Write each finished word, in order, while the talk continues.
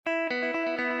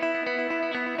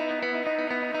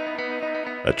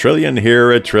A trillion here,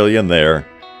 a trillion there.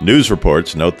 News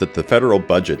reports note that the federal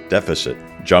budget deficit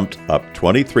jumped up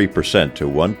 23% to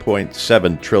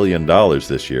 $1.7 trillion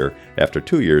this year after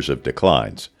 2 years of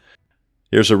declines.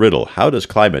 Here's a riddle. How does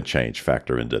climate change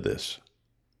factor into this?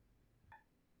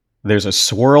 There's a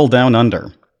swirl down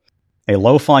under. A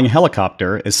low-flying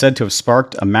helicopter is said to have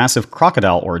sparked a massive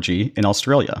crocodile orgy in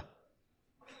Australia.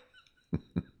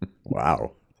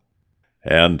 Wow.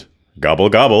 And gobble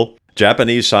gobble.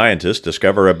 Japanese scientists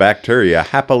discover a bacteria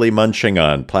happily munching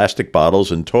on plastic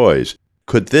bottles and toys.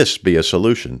 Could this be a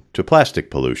solution to plastic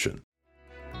pollution?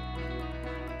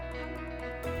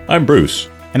 I'm Bruce.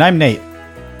 And I'm Nate.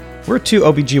 We're two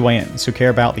OBGYNs who care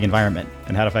about the environment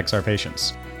and how it affects our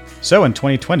patients. So in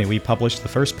 2020, we published the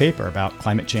first paper about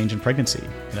climate change and pregnancy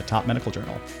in a top medical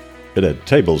journal. It had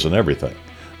tables and everything.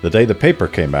 The day the paper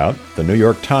came out, the New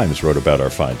York Times wrote about our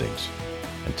findings.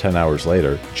 And 10 hours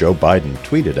later, Joe Biden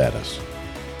tweeted at us.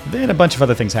 Then a bunch of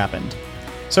other things happened.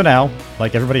 So now,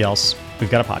 like everybody else, we've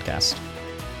got a podcast.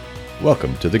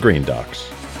 Welcome to the Green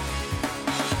Docs.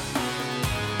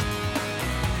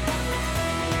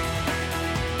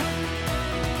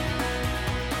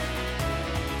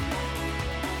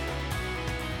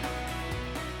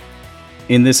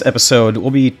 In this episode, we'll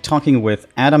be talking with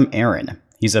Adam Aron.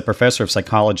 He's a professor of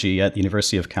psychology at the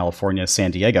University of California,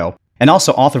 San Diego, and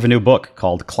also author of a new book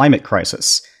called Climate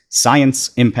Crisis: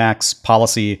 Science, Impacts,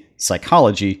 Policy,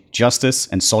 Psychology, Justice,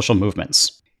 and Social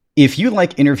Movements. If you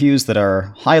like interviews that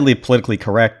are highly politically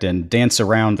correct and dance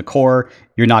around the core,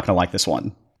 you're not going to like this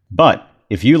one. But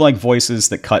if you like voices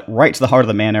that cut right to the heart of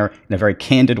the matter in a very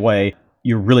candid way,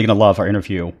 you're really going to love our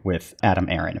interview with Adam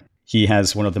Aron. He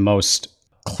has one of the most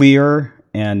clear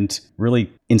and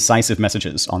really incisive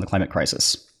messages on the climate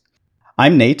crisis.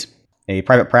 I'm Nate, a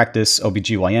private practice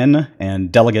OBGYN and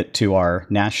delegate to our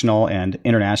national and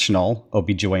international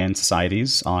OBGYN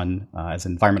societies as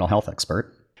an environmental health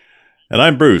expert. And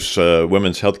I'm Bruce, a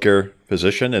women's healthcare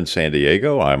physician in San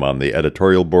Diego. I'm on the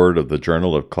editorial board of the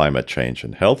Journal of Climate Change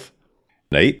and Health.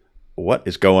 Nate, what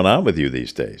is going on with you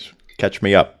these days? Catch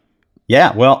me up.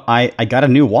 Yeah, well, I got a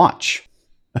new watch.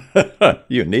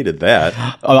 You needed that.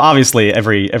 Obviously,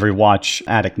 every watch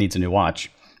addict needs a new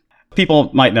watch.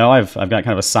 People might know I've got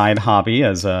kind of a side hobby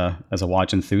as a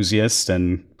watch enthusiast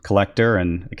and collector,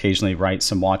 and occasionally write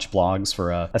some watch blogs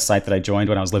for a site that I joined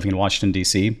when I was living in Washington,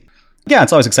 D.C. Yeah,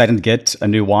 it's always exciting to get a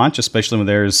new watch, especially when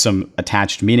there's some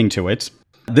attached meaning to it.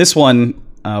 This one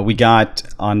we got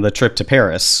on the trip to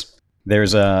Paris.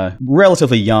 There's a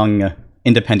relatively young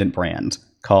independent brand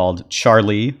called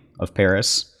Charlie of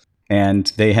Paris. And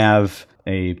they have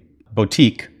a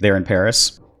boutique there in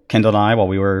Paris. Kendall and I, while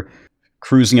we were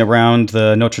cruising around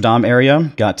the Notre Dame area,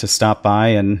 got to stop by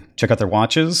and check out their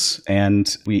watches.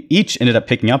 And we each ended up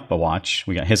picking up a watch.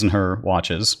 We got his and her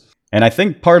watches. And I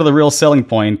think part of the real selling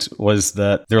point was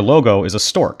that their logo is a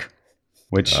stork,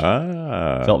 which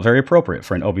felt very appropriate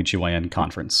for an OBGYN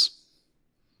conference.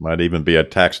 Might even be a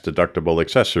tax-deductible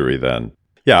accessory then.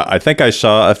 Yeah, I think I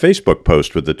saw a Facebook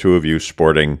post with the two of you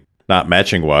sporting not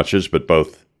matching watches, but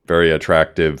both very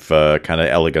attractive, kind of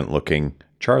elegant-looking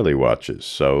Charlie watches.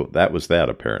 So that was that,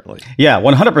 apparently. Yeah,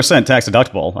 100%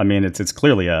 tax-deductible. I mean, it's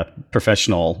clearly a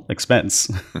professional expense.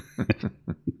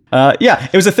 Yeah,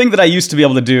 it was a thing that I used to be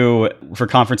able to do for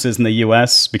conferences in the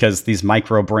U.S. because these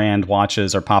micro-brand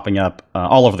watches are popping up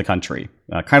all over the country.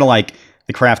 Kind of like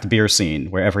the craft beer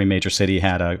scene, where every major city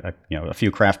had a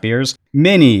few craft beers.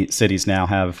 Many cities now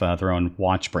have their own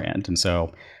watch brand. And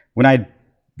so when I'd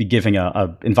be giving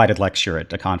a invited lecture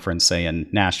at a conference, say in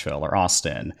Nashville or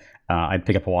Austin, I'd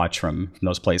pick up a watch from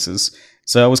those places.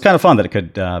 So it was kind of fun that it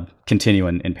could continue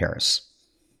in Paris.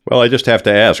 Well, I just have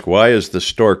to ask, why is the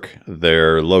stork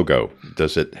their logo?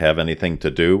 Does it have anything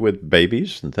to do with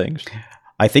babies and things?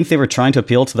 I think they were trying to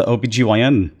appeal to the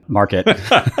OBGYN market.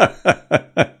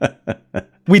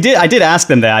 I did ask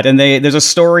them that, and there's a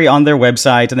story on their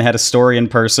website, and they had a story in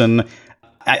person.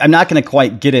 I'm not going to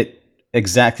quite get it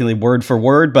exactly word for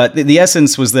word, but the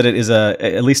essence was that it is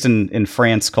at least in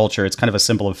France culture, it's kind of a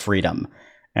symbol of freedom.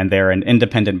 And they're an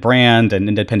independent brand and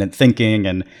independent thinking,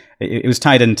 and it was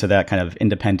tied into that kind of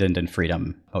independent and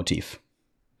freedom motif.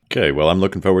 Okay, well, I'm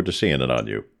looking forward to seeing it on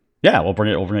you. Yeah, we'll bring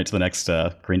it to the next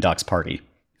Green Docs party.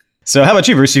 So how about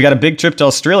you, Bruce? You got a big trip to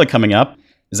Australia coming up.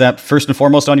 Is that first and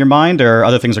foremost on your mind, or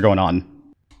other things are going on?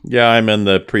 Yeah, I'm in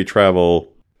the pre-travel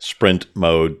sprint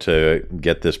mode to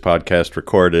get this podcast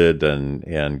recorded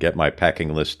and get my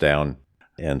packing list down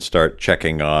and start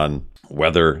checking on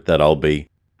weather that I'll be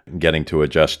getting to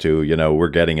adjust to. You know, we're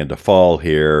getting into fall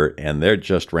here, and they're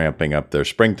just ramping up their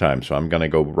springtime. So I'm going to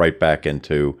go right back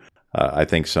into, I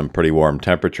think, some pretty warm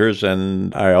temperatures.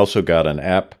 And I also got an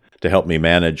app to help me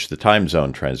manage the time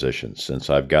zone transitions, since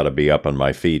I've got to be up on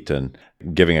my feet and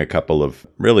giving a couple of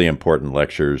really important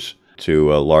lectures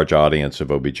to a large audience of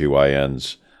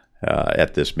OBGYNs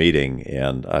at this meeting.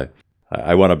 And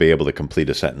I want to be able to complete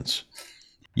a sentence.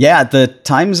 Yeah, the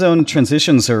time zone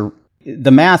transitions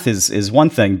the math is one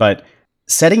thing, but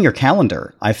setting your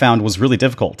calendar, I found, was really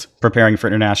difficult preparing for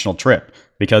an international trip,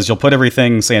 because you'll put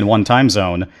everything, say, in one time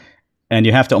zone, and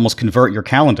you have to almost convert your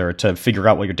calendar to figure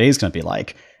out what your day is going to be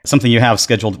like. Something you have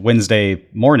scheduled Wednesday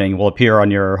morning will appear on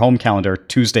your home calendar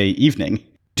Tuesday evening.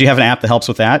 Do you have an app that helps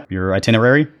with that, your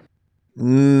itinerary?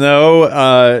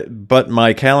 No, but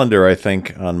my calendar, I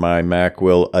think, on my Mac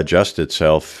will adjust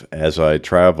itself as I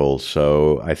travel.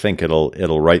 So I think it'll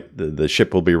write, the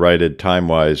ship will be righted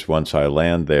time-wise once I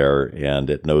land there, and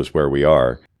it knows where we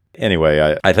are.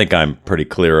 Anyway, I think I'm pretty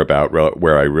clear about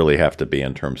where I really have to be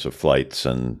in terms of flights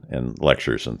and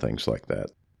lectures and things like that.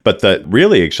 But the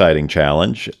really exciting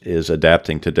challenge is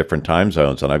adapting to different time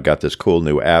zones. And I've got this cool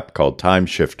new app called Time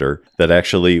Shifter that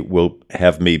actually will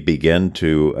have me begin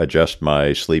to adjust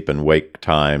my sleep and wake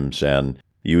times and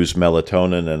use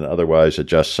melatonin and otherwise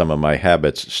adjust some of my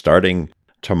habits starting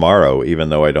tomorrow, even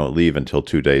though I don't leave until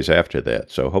 2 days after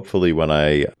that. So hopefully when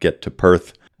I get to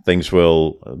Perth, things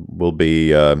will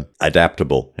be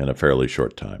adaptable in a fairly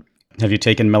short time. Have you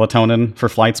taken melatonin for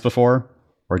flights before,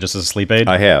 or just as a sleep aid?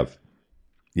 I have.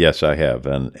 Yes, I have,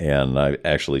 and I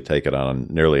actually take it on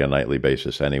nearly a nightly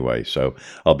basis anyway, so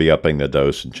I'll be upping the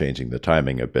dose and changing the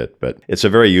timing a bit, but it's a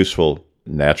very useful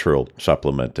natural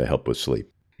supplement to help with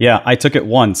sleep. Yeah, I took it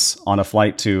once on a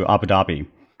flight to Abu Dhabi,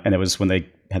 and it was when they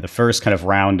had the first kind of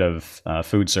round of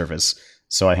food service.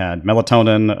 So I had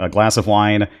melatonin, a glass of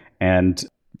wine, and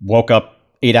woke up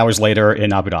 8 hours later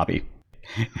in Abu Dhabi.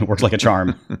 It worked like a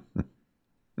charm.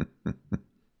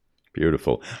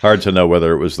 Beautiful. Hard to know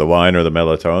whether it was the wine or the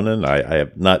melatonin. I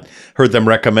have not heard them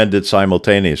recommended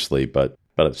simultaneously, but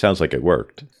it sounds like it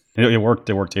worked. It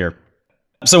worked here.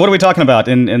 So what are we talking about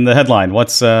in the headline?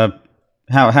 What's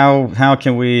how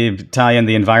can we tie in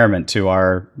the environment to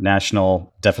our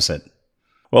national deficit?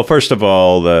 Well, first of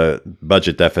all, the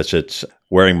budget deficits,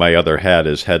 wearing my other hat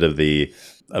as head of the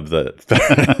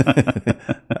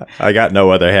I got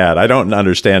no other hat. I don't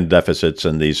understand deficits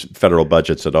in these federal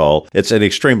budgets at all. It's an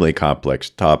extremely complex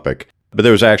topic. But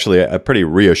there was actually a pretty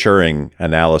reassuring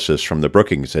analysis from the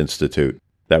Brookings Institute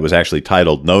that was actually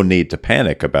titled "No Need to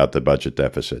Panic About the Budget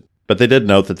Deficit." But they did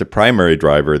note that the primary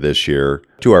driver this year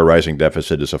to our rising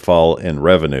deficit is a fall in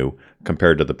revenue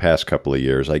compared to the past couple of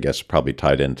years, I guess probably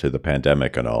tied into the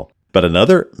pandemic and all. But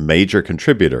another major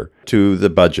contributor to the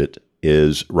budget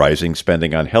is rising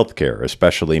spending on healthcare,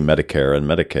 especially Medicare and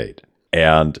Medicaid.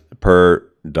 And per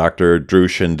Dr. Drew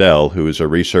Shindell, who is a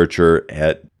researcher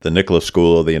at the Nicholas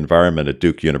School of the Environment at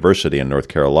Duke University in North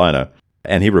Carolina,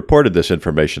 and he reported this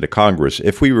information to Congress,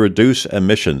 if we reduce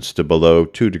emissions to below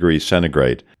 2 degrees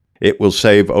centigrade, it will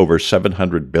save over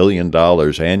 $700 billion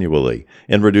annually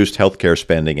in reduced healthcare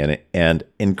spending and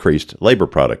increased labor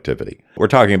productivity. We're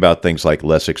talking about things like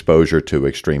less exposure to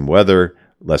extreme weather,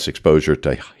 less exposure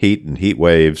to heat and heat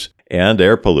waves, and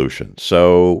air pollution.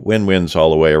 So win-wins all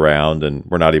the way around, and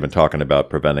we're not even talking about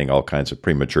preventing all kinds of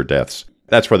premature deaths.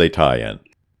 That's where they tie in.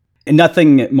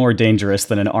 Nothing more dangerous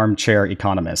than an armchair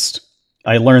economist.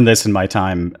 I learned this in my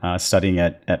time studying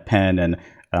at Penn and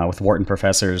with Wharton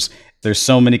professors. There's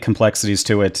so many complexities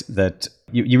to it that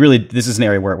you really, this is an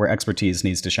area where expertise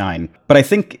needs to shine. But I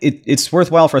think it's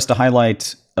worthwhile for us to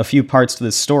highlight a few parts to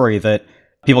this story that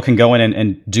people can go in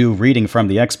and do reading from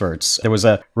the experts. There was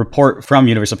a report from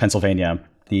University of Pennsylvania,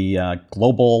 the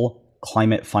Global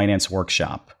Climate Finance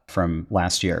Workshop from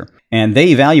last year. And they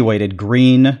evaluated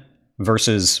green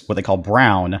versus what they call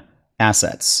brown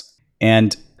assets.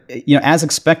 And as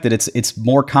expected, it's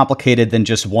more complicated than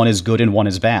just one is good and one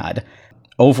is bad.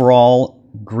 Overall,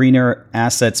 greener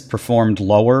assets performed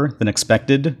lower than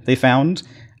expected, they found.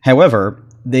 However,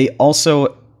 they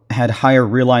also had higher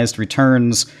realized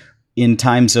returns in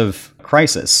times of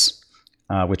crisis,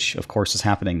 which of course is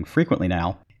happening frequently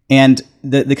now. And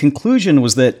the conclusion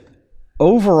was that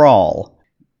overall,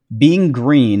 being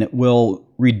green will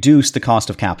reduce the cost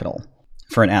of capital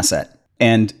for an asset.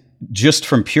 And just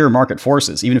from pure market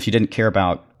forces, even if you didn't care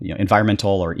about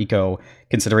environmental or eco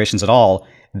considerations at all,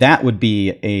 that would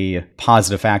be a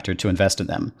positive factor to invest in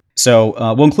them. So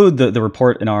we'll include the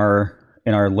report in our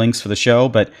links for the show,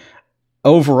 but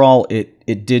overall,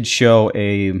 it did show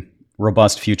a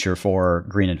robust future for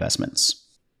green investments.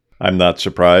 I'm not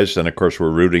surprised, and of course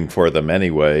we're rooting for them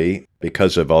anyway.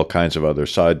 because of all kinds of other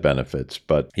side benefits.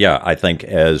 But yeah, I think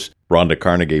as Rhonda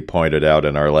Carnegie pointed out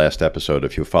in our last episode,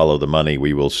 if you follow the money,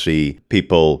 we will see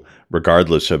people,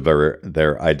 regardless of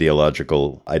their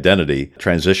ideological identity,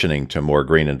 transitioning to more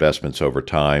green investments over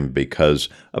time because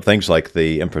of things like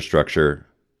the Infrastructure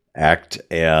Act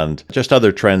and just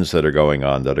other trends that are going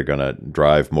on that are going to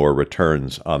drive more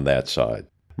returns on that side.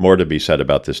 More to be said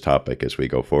about this topic as we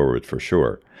go forward, for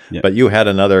sure. Yeah. But you had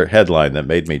another headline that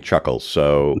made me chuckle.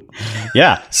 So,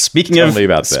 yeah. Tell me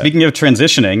about that. Speaking of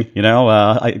transitioning,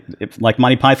 like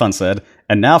Monty Python said,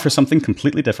 and now for something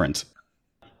completely different.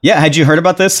 Yeah, had you heard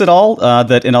about this at all?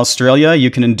 That in Australia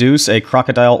you can induce a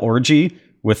crocodile orgy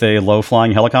with a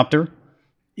low-flying helicopter?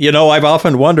 I've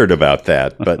often wondered about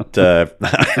that, but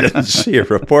I didn't see a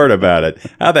report about it.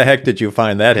 How the heck did you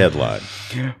find that headline?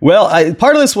 Well,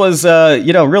 part of this was,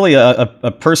 really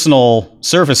a personal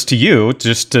service to you,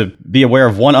 just to be aware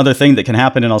of one other thing that can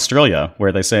happen in Australia,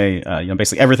 where they say,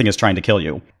 basically everything is trying to kill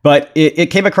you. But it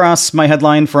came across my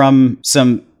headline from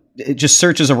some just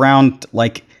searches around,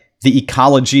 like, the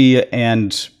ecology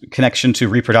and connection to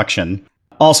reproduction.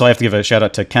 Also, I have to give a shout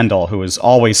out to Kendall, who is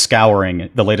always scouring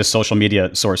the latest social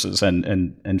media sources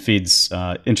and feeds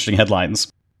interesting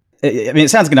headlines.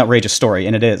 It sounds like an outrageous story,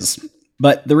 and it is.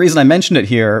 But the reason I mentioned it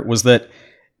here was that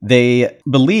they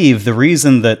believe the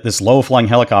reason that this low-flying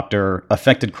helicopter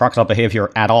affected crocodile behavior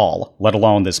at all, let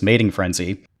alone this mating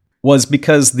frenzy, was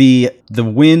because the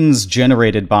winds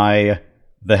generated by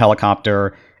the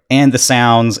helicopter and the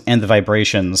sounds and the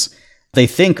vibrations, they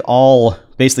think all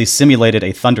basically simulated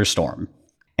a thunderstorm.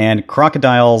 And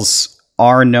crocodiles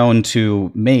are known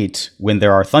to mate when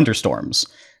there are thunderstorms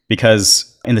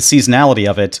because in the seasonality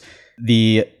of it,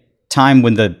 the time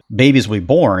when the babies will be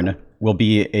born will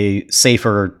be a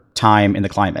safer time in the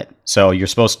climate. So you're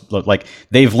supposed to, like,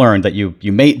 they've learned that you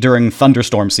mate during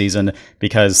thunderstorm season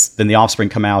because then the offspring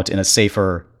come out in a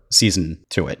safer season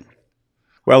to it.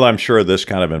 Well, I'm sure this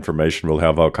kind of information will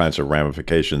have all kinds of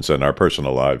ramifications in our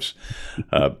personal lives,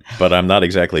 but I'm not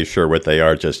exactly sure what they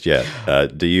are just yet.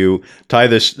 Do you tie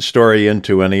this story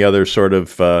into any other sort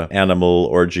of animal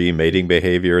orgy mating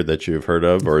behavior that you've heard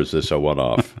of, or is this a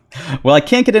one-off? Well, I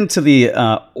can't get into the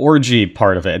orgy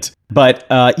part of it, but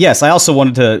yes, I also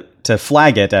wanted to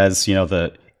flag it as,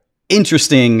 the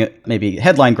interesting, maybe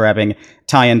headline-grabbing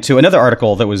tie-in to another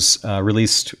article that was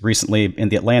released recently in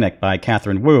The Atlantic by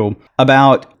Catherine Wu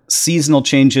about seasonal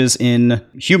changes in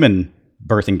human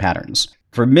birthing patterns.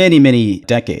 For many, many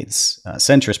decades,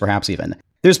 centuries perhaps even,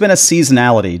 there's been a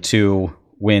seasonality to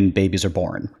when babies are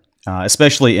born,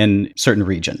 especially in certain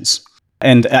regions.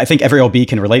 And I think every OB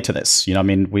can relate to this. We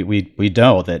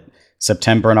know that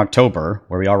September and October,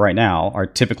 where we are right now, are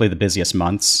typically the busiest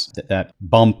months. That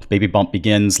baby bump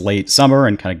begins late summer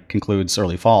and kind of concludes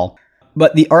early fall.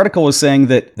 But the article was saying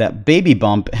that baby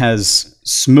bump has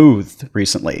smoothed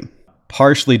recently,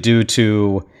 partially due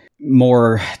to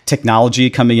more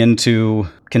technology coming into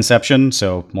conception,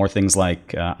 so more things like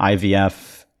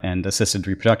IVF and assisted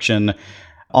reproduction.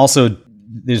 Also,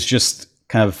 there's just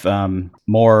kind of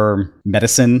more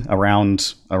medicine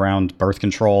around birth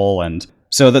control, and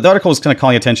so the article is kind of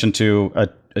calling attention to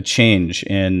a change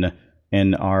in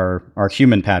our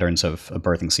human patterns of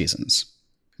birthing seasons.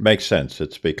 Makes sense.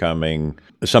 It's becoming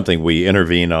something we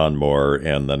intervene on more,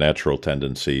 and the natural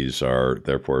tendencies are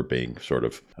therefore being sort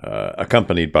of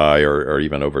accompanied by or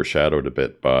even overshadowed a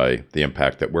bit by the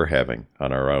impact that we're having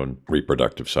on our own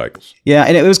reproductive cycles. Yeah,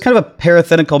 and it was kind of a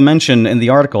parenthetical mention in the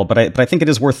article, but I think it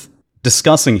is worth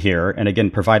discussing here, and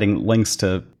again, providing links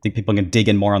to think people can dig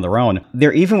in more on their own.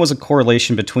 There even was a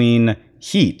correlation between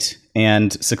heat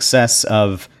and success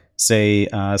of, say,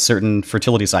 certain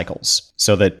fertility cycles.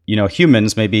 So that,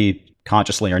 humans, maybe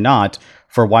consciously or not,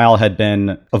 for a while had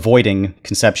been avoiding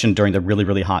conception during the really,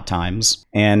 really hot times.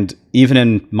 And even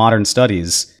in modern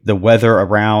studies, the weather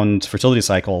around fertility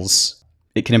cycles,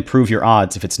 it can improve your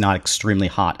odds if it's not extremely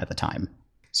hot at the time.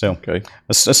 So, okay.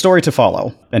 A story to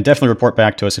follow. And definitely report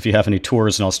back to us if you have any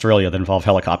tours in Australia that involve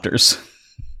helicopters.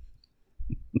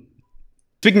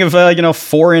 Speaking of,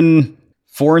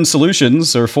 foreign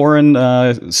solutions or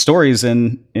foreign stories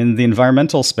in the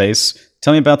environmental space,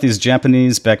 tell me about these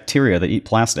Japanese bacteria that eat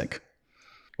plastic.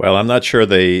 Well, I'm not sure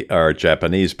they are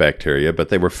Japanese bacteria, but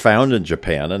they were found in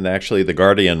Japan. And actually, The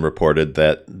Guardian reported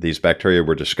that these bacteria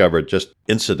were discovered just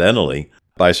incidentally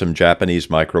by some Japanese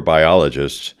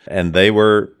microbiologists, and they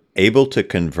were able to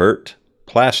convert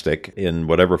plastic in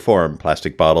whatever form,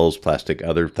 plastic bottles, plastic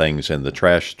other things in the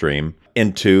trash stream,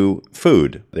 into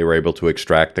food. They were able to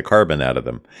extract the carbon out of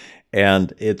them.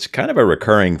 And it's kind of a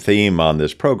recurring theme on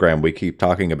this program. We keep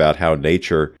talking about how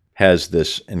nature has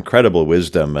this incredible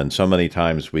wisdom, and so many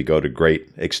times we go to great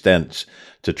extents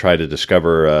to try to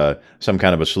discover some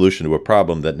kind of a solution to a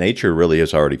problem that nature really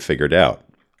has already figured out.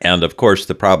 And of course,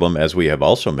 the problem, as we have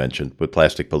also mentioned, with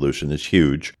plastic pollution is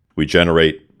huge. We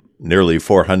generate nearly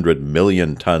 400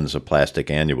 million tons of plastic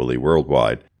annually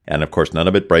worldwide. And of course, none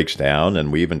of it breaks down.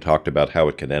 And we even talked about how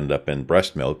it can end up in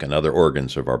breast milk and other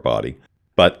organs of our body.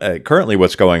 But currently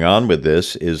what's going on with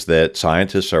this is that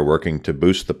scientists are working to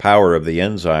boost the power of the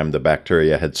enzyme the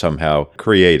bacteria had somehow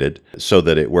created so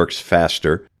that it works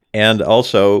faster. And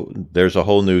also, there's a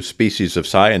whole new species of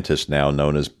scientists now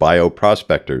known as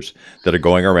bioprospectors that are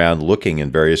going around looking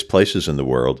in various places in the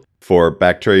world for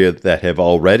bacteria that have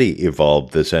already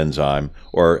evolved this enzyme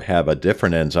or have a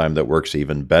different enzyme that works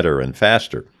even better and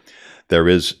faster. There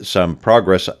is some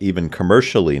progress even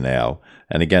commercially now.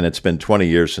 And again, it's been 20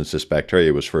 years since this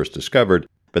bacteria was first discovered,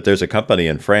 but there's a company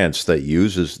in France that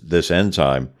uses this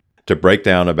enzyme to break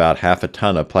down about half a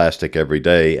ton of plastic every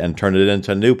day and turn it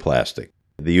into new plastic.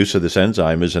 The use of this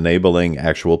enzyme is enabling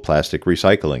actual plastic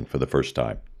recycling for the first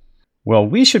time. Well,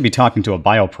 we should be talking to a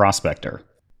bioprospector.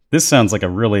 This sounds like a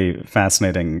really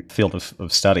fascinating field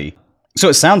of study. So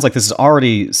it sounds like this is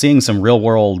already seeing some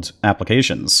real-world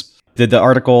applications. Did the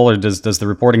article or does the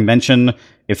reporting mention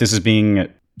if this is being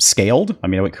scaled? I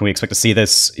mean, can we expect to see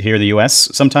this here in the U.S.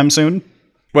 sometime soon?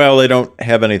 Well, they don't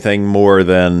have anything more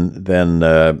than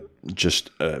just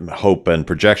hope and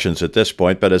projections at this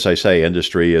point. But as I say,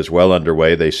 industry is well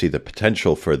underway. They see the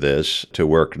potential for this to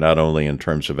work not only in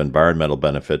terms of environmental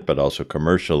benefit, but also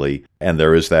commercially. And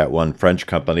there is that one French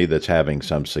company that's having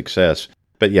some success.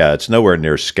 But yeah, it's nowhere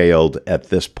near scaled at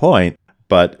this point.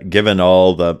 But given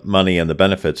all the money and the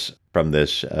benefits from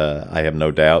this, I have no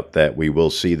doubt that we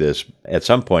will see this at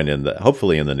some point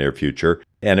hopefully in the near future.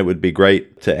 And it would be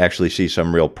great to actually see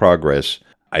some real progress.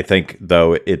 I think,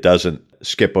 though, it doesn't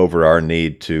skip over our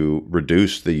need to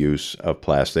reduce the use of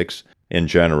plastics in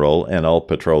general and all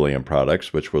petroleum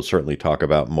products, which we'll certainly talk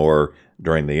about more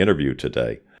during the interview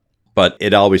today. But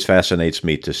it always fascinates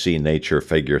me to see nature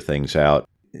figure things out,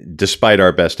 despite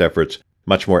our best efforts,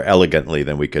 much more elegantly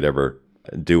than we could ever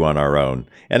do on our own.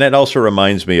 And it also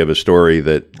reminds me of a story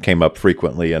that came up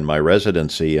frequently in my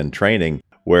residency and training,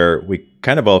 where we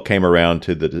kind of all came around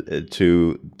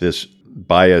to this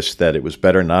bias that it was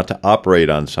better not to operate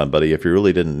on somebody if you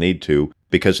really didn't need to,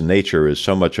 because nature is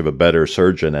so much of a better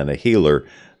surgeon and a healer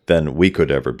than we could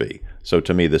ever be. So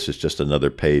to me, this is just another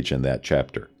page in that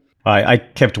chapter. I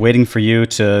kept waiting for you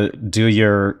to do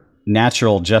your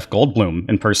natural Jeff Goldblum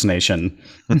impersonation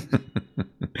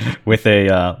with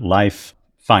a life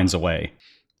finds a way.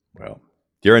 Well,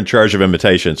 you're in charge of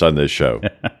imitations on this show.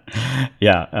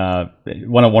 Yeah,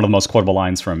 one of the most quotable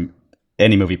lines from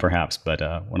any movie, perhaps, but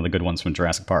one of the good ones from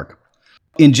Jurassic Park.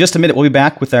 In just a minute, we'll be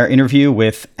back with our interview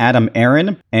with Adam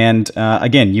Aaron. And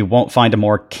again, you won't find a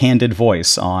more candid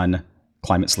voice on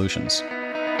climate solutions.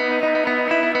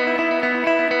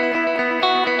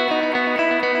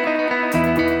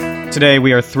 Today,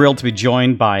 we are thrilled to be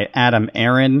joined by Adam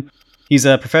Aaron. He's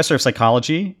a professor of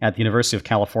psychology at the University of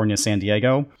California, San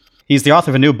Diego. He's the author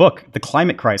of a new book, The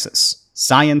Climate Crisis: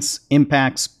 Science,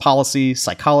 Impacts, Policy,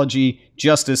 Psychology,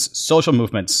 Justice, Social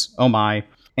Movements. Oh my.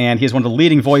 And he is one of the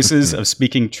leading voices of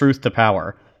speaking truth to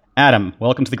power. Adam,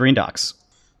 welcome to the Green Docs.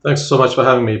 Thanks so much for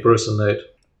having me, Bruce and Nate.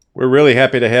 We're really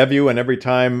happy to have you, and every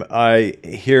time I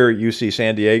hear UC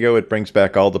San Diego, it brings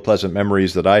back all the pleasant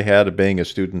memories that I had of being a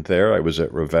student there. I was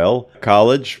at Revelle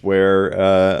College, where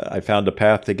I found a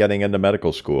path to getting into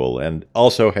medical school, and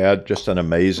also had just an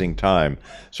amazing time.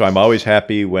 So I'm always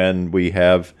happy when we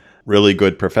have really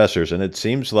good professors, and it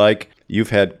seems like you've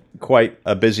had quite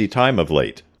a busy time of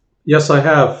late. Yes, I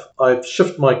have. I've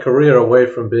shifted my career away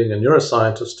from being a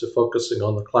neuroscientist to focusing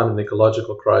on the climate and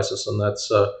ecological crisis, and that's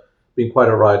been quite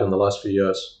a ride in the last few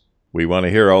years. We want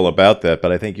to hear all about that,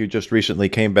 but I think you just recently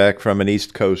came back from an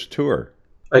East Coast tour.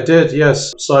 I did,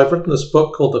 yes. So I've written this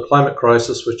book called The Climate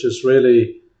Crisis, which is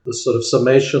really the sort of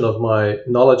summation of my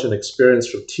knowledge and experience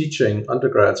from teaching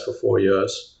undergrads for 4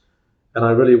 years. And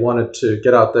I really wanted to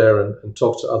get out there and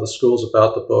talk to other schools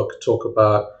about the book, talk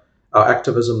about our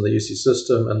activism in the UC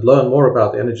system, and learn more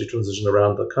about the energy transition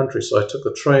around the country. So I took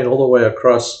the train all the way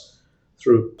across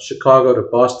through Chicago to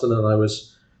Boston, and I was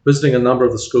visiting a number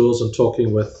of the schools and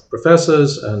talking with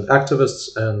professors and activists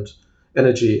and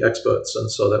energy experts.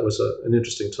 And so that was an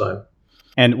interesting time.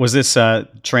 And was this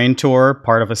train tour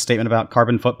part of a statement about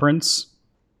carbon footprints?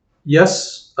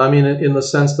 Yes. I mean, in the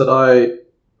sense that I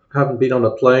haven't been on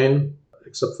a plane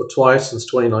except for twice since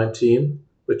 2019,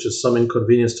 which is some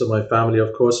inconvenience to my family,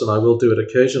 of course, and I will do it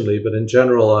occasionally. But in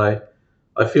general, I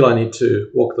feel I need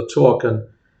to walk the talk. And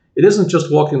it isn't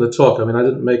just walking the talk. I mean, I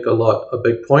didn't make a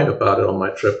big point about it on my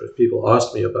trip. If people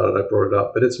asked me about it, I brought it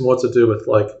up. But it's more to do with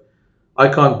like, I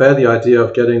can't bear the idea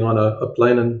of getting on a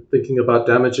plane and thinking about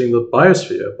damaging the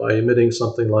biosphere by emitting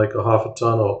something like a half a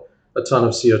ton or a ton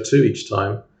of CO2 each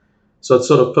time. So it's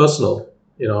sort of personal,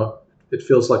 it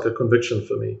feels like a conviction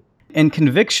for me. And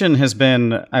conviction has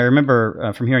been, I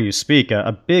remember from hearing you speak,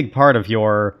 a big part of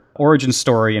your origin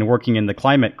story in working in the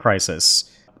climate crisis.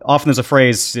 Often there's a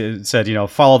phrase that said,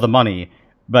 follow the money.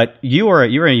 But you're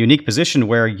in a unique position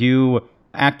where you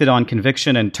acted on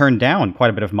conviction and turned down quite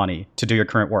a bit of money to do your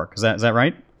current work. Is that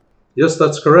right? Yes,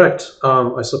 that's correct.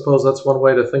 I suppose that's one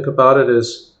way to think about it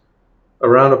is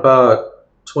around about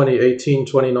 2018,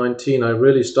 2019, I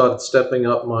really started stepping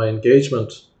up my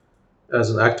engagement as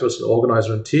an activist and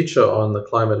organizer and teacher on the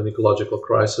climate and ecological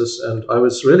crisis. And I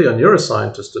was really a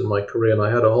neuroscientist in my career, and I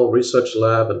had a whole research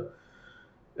lab.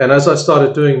 And as I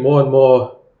started doing more and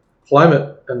more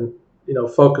climate and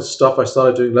focused stuff, I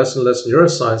started doing less and less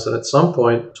neuroscience. And at some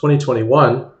point,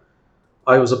 2021,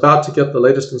 I was about to get the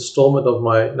latest installment of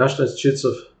my National Institutes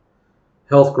of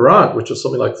Health grant, which was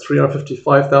something like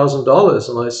 $355,000.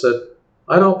 And I said,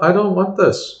 I don't want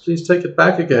this. Please take it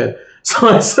back again. So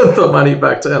I sent the money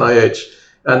back to NIH.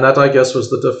 And that, I guess, was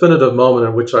the definitive moment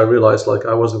in which I realized like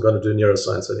I wasn't going to do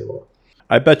neuroscience anymore.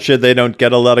 I bet you they don't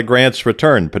get a lot of grants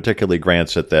returned, particularly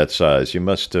grants at that size. You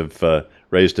must have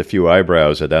raised a few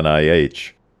eyebrows at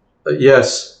NIH.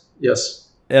 Yes.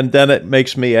 And then it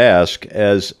makes me ask,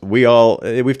 as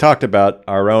we've talked about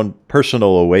our own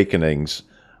personal awakenings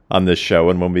on this show,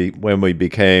 and when we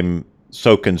became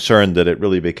so concerned that it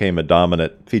really became a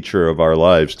dominant feature of our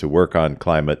lives to work on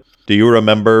climate. Do you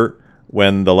remember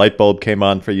when the light bulb came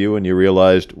on for you and you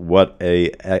realized what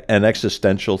an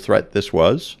existential threat this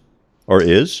was or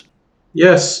is?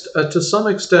 Yes, to some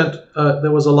extent,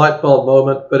 there was a light bulb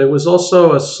moment, but it was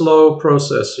also a slow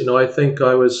process. I think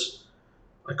I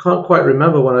can't quite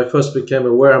remember when I first became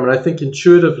aware. I mean, I think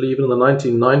intuitively, even in the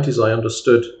 1990s, I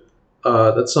understood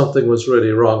that something was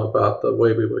really wrong about the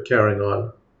way we were carrying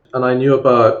on. And I knew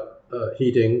about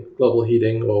global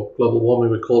heating, or global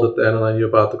warming, we called it then, and I knew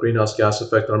about the greenhouse gas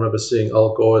effect. I remember seeing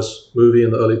Al Gore's movie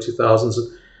in the early 2000s.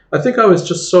 And I think I was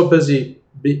just so busy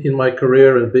in my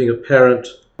career and being a parent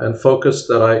and focused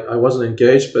that I wasn't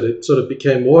engaged, but it sort of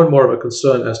became more and more of a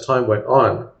concern as time went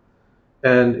on.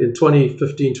 And in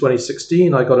 2015,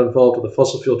 2016, I got involved with the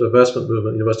fossil fuel divestment movement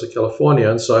at the University of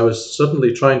California, and so I was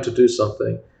certainly trying to do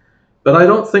something. But I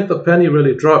don't think the penny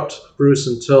really dropped, Bruce,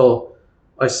 until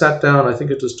I sat down, I think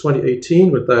it was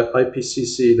 2018, with that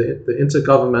IPCC, the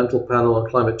Intergovernmental Panel on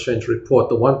Climate Change report,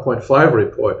 the 1.5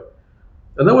 report.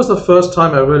 And that was the first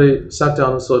time I really sat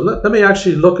down and thought, let me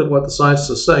actually look at what the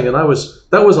scientists are saying. And that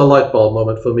was a light bulb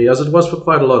moment for me, as it was for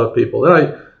quite a lot of people.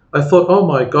 And I thought, oh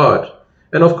my God.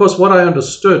 And of course, what I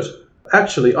understood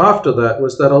actually after that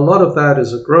was that a lot of that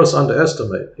is a gross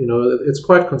underestimate. It's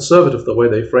quite conservative the way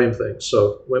they frame things.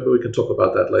 So maybe we can talk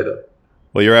about that later.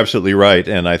 Well, you're absolutely right.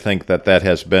 And I think that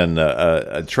has been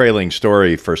a trailing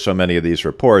story for so many of these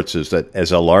reports, is that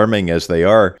as alarming as they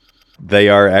are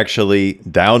actually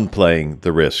downplaying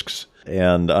the risks.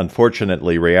 And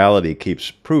unfortunately, reality keeps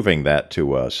proving that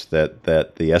to us, that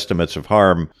the estimates of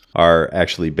harm are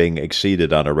actually being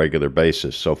exceeded on a regular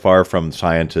basis. So far from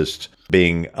scientists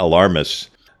being alarmists,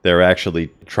 they're actually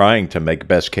trying to make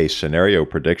best case scenario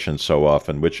predictions so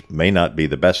often, which may not be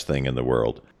the best thing in the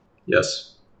world.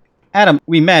 Yes. Adam,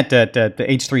 we met at the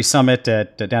H3 Summit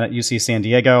down at UC San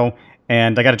Diego,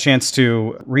 and I got a chance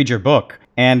to read your book.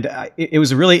 And it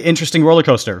was a really interesting roller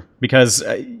coaster, because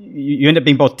you end up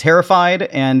being both terrified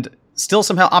and still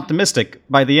somehow optimistic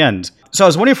by the end. So I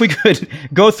was wondering if we could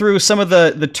go through some of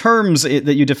the terms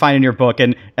that you define in your book,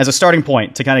 and as a starting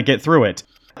point to kind of get through it.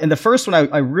 And the first one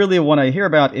I really want to hear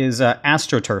about is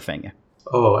astroturfing.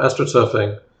 Oh,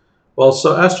 astroturfing. Well,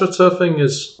 so astroturfing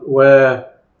is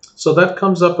so that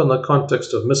comes up in the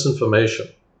context of misinformation.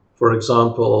 For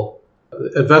example,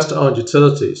 investor-owned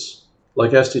utilities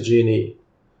like SDG&E,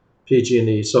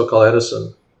 PG&E, SoCal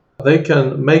Edison, they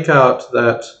can make out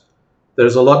that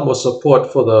there's a lot more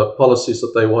support for the policies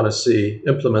that they want to see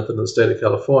implemented in the state of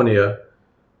California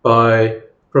by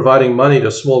providing money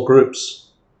to small groups.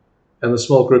 And the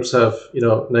small groups have,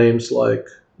 names like,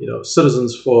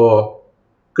 Citizens for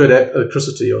Good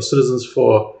Electricity, or Citizens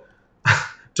for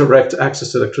Direct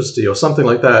Access to Electricity, or something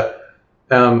like that.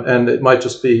 And it might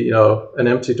just be, an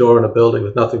empty door in a building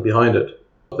with nothing behind it.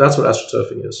 That's what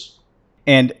astroturfing is.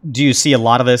 And do you see a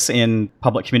lot of this in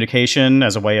public communication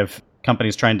as a way of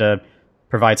companies trying to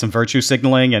provide some virtue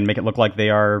signaling and make it look like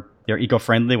they're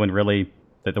eco-friendly when really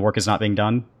the work is not being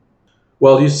done?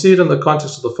 Well, you see it in the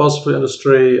context of the fossil fuel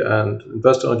industry and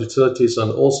investor-owned utilities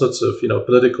and all sorts of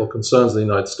political concerns in the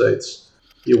United States.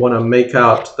 You want to make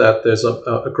out that there's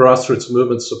a grassroots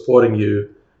movement supporting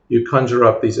you. You conjure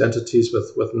up these entities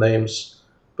with names,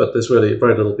 but there's really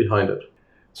very little behind it.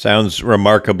 Sounds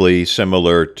remarkably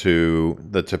similar to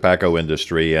the tobacco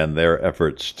industry and their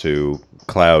efforts to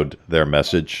cloud their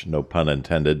message, no pun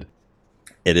intended.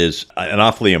 It is an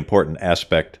awfully important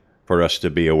aspect for us to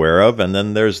be aware of. And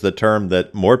then there's the term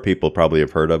that more people probably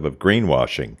have heard of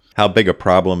greenwashing. How big a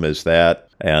problem is that?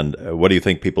 And what do you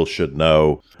think people should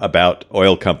know about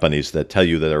oil companies that tell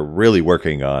you that they're really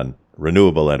working on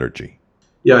renewable energy?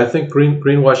 Yeah, I think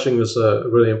greenwashing is a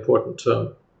really important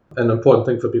term, an important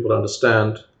thing for people to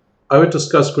understand. I would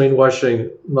discuss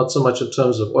greenwashing not so much in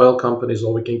terms of oil companies,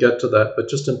 or we can get to that, but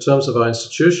just in terms of our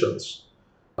institutions,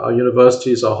 our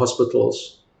universities, our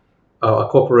hospitals, our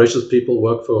corporations. People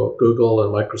work for Google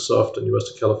and Microsoft and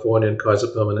University of California and Kaiser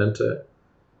Permanente.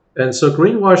 And so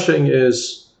greenwashing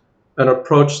is an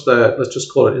approach that, let's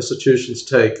just call it, institutions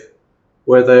take,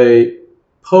 where they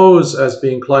pose as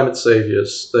being climate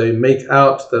saviors. They make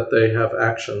out that they have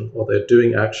action or they're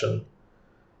doing action.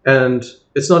 And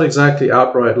it's not exactly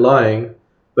outright lying,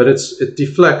 but it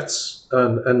deflects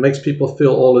and makes people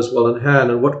feel all is well in hand.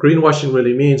 And what greenwashing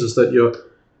really means is that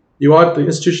the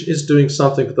institution is doing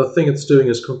something, but the thing it's doing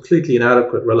is completely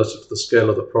inadequate relative to the scale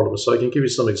of the problem. So I can give you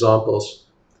some examples.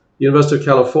 The University of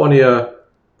California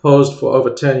posed for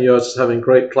over 10 years as having a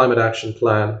great climate action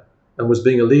plan and was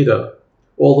being a leader,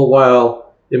 all the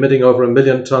while emitting over 1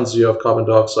 million tons a year of carbon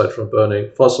dioxide from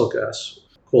burning fossil gas,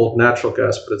 called natural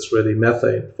gas, but it's really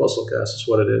methane. Fossil gas is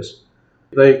what it is.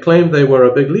 They claimed they were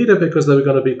a big leader because they were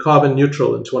going to be carbon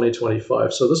neutral in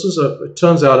 2025. So this is it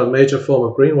turns out, a major form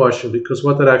of greenwashing, because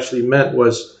what that actually meant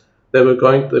was they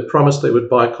promised they would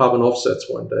buy carbon offsets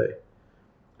one day.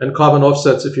 And carbon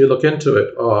offsets, if you look into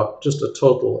it, are just a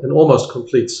total and almost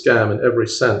complete scam in every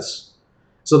sense.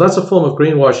 So that's a form of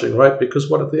greenwashing, right? Because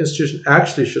what the institution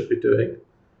actually should be doing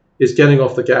is getting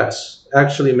off the gas,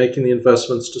 actually making the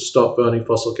investments to stop burning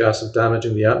fossil gas and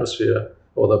damaging the atmosphere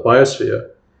or the biosphere.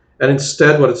 And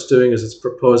instead, what it's doing is it's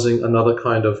proposing another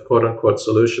kind of quote-unquote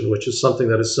solution, which is something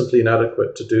that is simply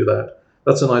inadequate to do that.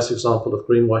 That's a nice example of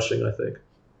greenwashing, I think.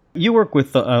 You work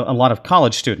with a lot of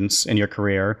college students in your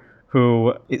career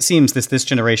who, it seems this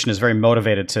generation is very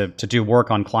motivated to do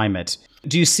work on climate.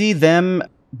 Do you see them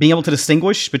being able to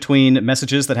distinguish between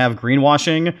messages that have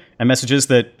greenwashing and messages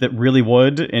that really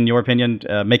would, in your opinion,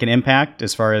 make an impact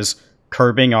as far as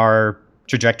curbing our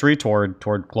trajectory toward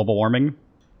global warming?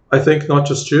 I think not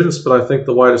just students, but I think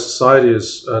the wider society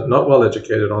is not well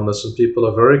educated on this, and people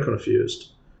are very confused.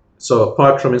 So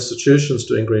apart from institutions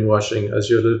doing greenwashing, as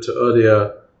you alluded to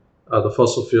earlier, the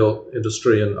fossil fuel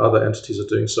industry and other entities are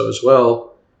doing so as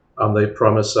well. They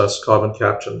promise us carbon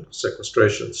capture and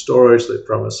sequestration and storage. They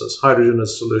promise us hydrogen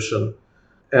as a solution.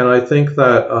 And I think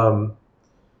that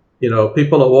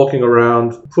people are walking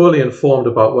around poorly informed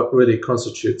about what really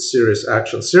constitutes serious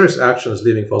action. Serious action is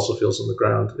leaving fossil fuels on the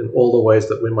ground in all the ways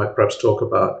that we might perhaps talk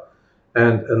about.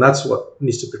 And that's what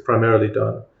needs to be primarily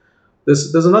done.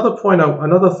 There's another point,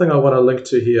 another thing I want to link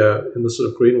to here in the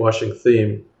sort of greenwashing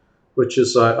theme, which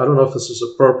is, I don't know if this is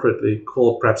appropriately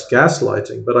called perhaps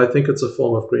gaslighting, but I think it's a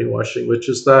form of greenwashing, which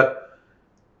is that,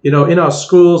 in our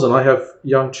schools, and I have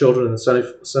young children in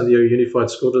the San Diego Unified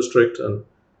School District, and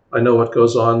I know what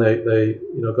goes on. They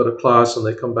go to class and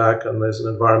they come back and there's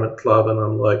an environment club, and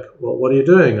I'm like, well, what are you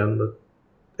doing? And the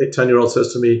 10-year-old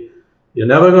says to me, "You're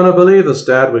never going to believe this,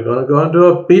 Dad. We're going to go and do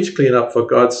a beach cleanup, for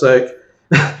God's sake,"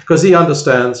 because he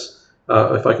understands,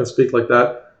 if I can speak like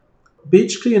that.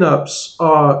 Beach cleanups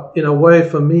are, in a way,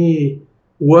 for me,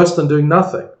 worse than doing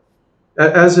nothing,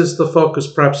 as is the focus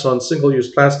perhaps on single-use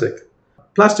plastic.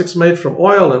 Plastic's made from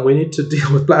oil, and we need to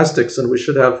deal with plastics, and we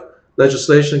should have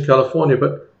legislation in California.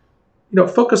 But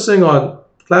focusing on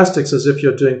plastics as if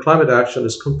you're doing climate action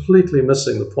is completely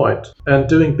missing the point. And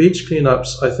doing beach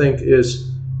cleanups, I think, is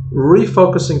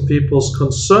refocusing people's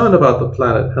concern about the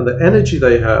planet and the energy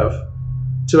they have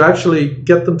to actually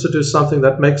get them to do something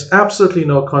that makes absolutely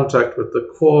no contact with the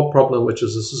core problem, which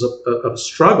is this is a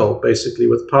struggle, basically,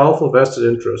 with powerful vested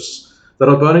interests that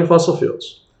are burning fossil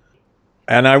fuels.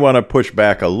 And I want to push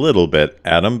back a little bit,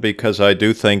 Adam, because I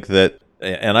do think that,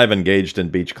 and I've engaged in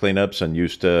beach cleanups and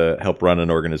used to help run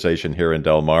an organization here in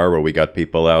Del Mar where we got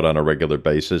people out on a regular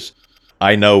basis.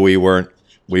 I know we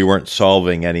weren't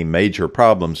solving any major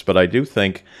problems, but I do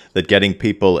think that getting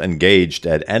people engaged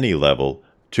at any level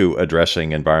to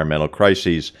addressing environmental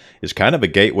crises is kind of a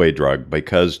gateway drug,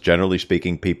 because generally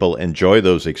speaking, people enjoy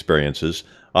those experiences,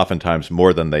 oftentimes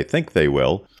more than they think they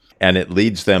will. and it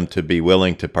leads them to be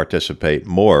willing to participate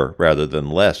more rather than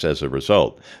less as a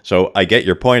result. So I get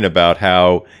your point about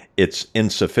how it's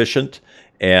insufficient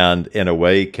and in a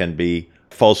way can be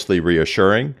falsely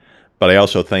reassuring. But I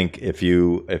also think if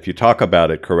you talk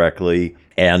about it correctly,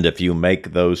 and if you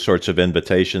make those sorts of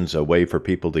invitations a way for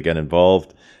people to get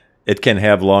involved, it can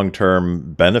have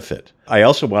long-term benefit. I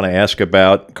also want to ask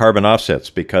about carbon offsets,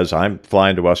 because I'm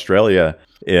flying to Australia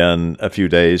in a few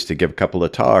days to give a couple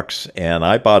of talks, and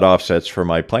I bought offsets for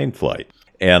my plane flight,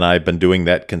 and I've been doing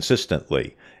that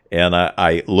consistently. And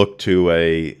I look to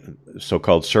a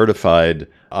so-called certified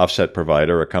offset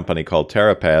provider, a company called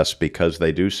TerraPass, because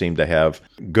they do seem to have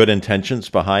good intentions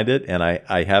behind it, and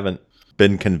I haven't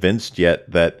been convinced yet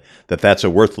that that's a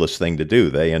worthless thing to do.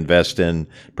 They invest in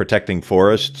protecting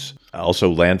forests,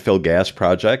 also landfill gas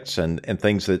projects, and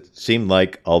things that seem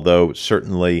like, although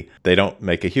certainly they don't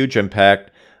make a huge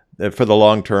impact, for the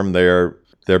long term they're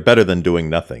better than doing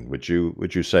nothing. Would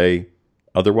you say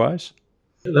otherwise?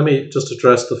 Let me just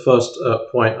address the first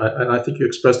point. And I think you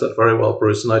expressed that very well,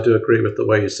 Bruce, and I do agree with the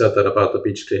way you said that about the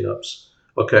beach cleanups.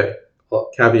 Okay, well,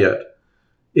 caveat.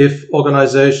 If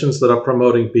organizations that are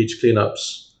promoting beach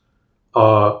cleanups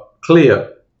are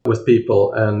clear with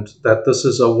people and that this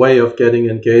is a way of getting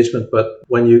engagement, but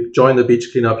when you join the beach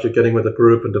cleanup, you're getting with a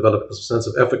group and develop a sense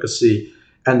of efficacy,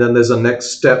 and then there's a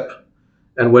next step,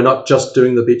 and we're not just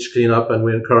doing the beach cleanup, and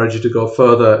we encourage you to go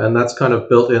further, and that's kind of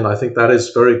built in. I think that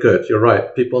is very good. You're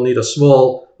right. People need a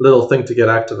small little thing to get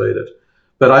activated.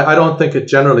 But I don't think it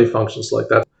generally functions like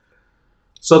that.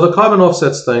 So the carbon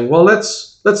offsets thing, well,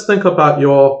 let's think about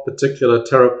your particular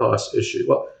TerraPass issue.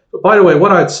 Well, by the way,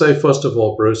 what I'd say first of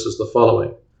all, Bruce, is the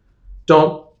following.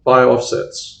 Don't buy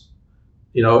offsets.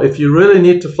 If you really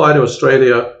need to fly to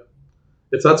Australia,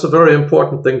 if that's a very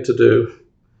important thing to do,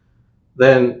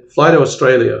 then fly to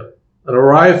Australia and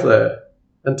arrive there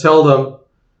and tell them,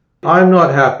 I'm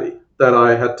not happy that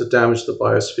I had to damage the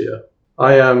biosphere.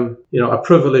 I am, a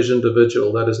privileged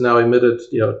individual that has now emitted,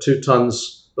 2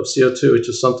 tons of CO2, which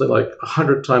is something like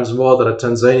 100 times more than a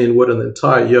Tanzanian would in the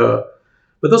entire year.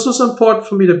 But this was important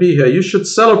for me to be here. You should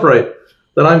celebrate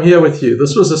that I'm here with you.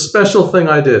 This was a special thing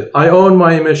I did. I own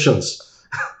my emissions.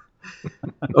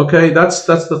 Okay, that's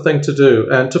the thing to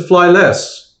do. And to fly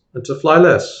less, and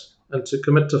to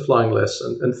commit to flying less,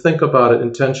 and think about it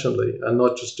intentionally and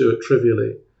not just do it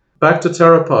trivially. Back to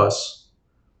TerraPass.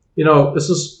 This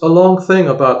is a long thing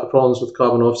about the problems with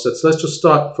carbon offsets. Let's just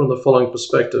start from the following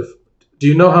perspective. Do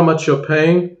you know how much you're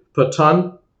paying per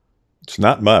ton? It's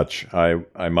not much.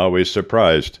 I'm always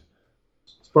surprised.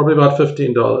 It's probably about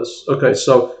 $15. Okay,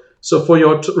 so for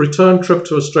your return trip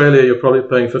to Australia, you're probably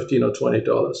paying $15 or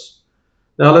 $20.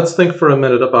 Now let's think for a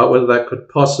minute about whether that could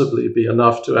possibly be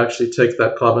enough to actually take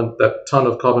that ton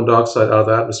of carbon dioxide out of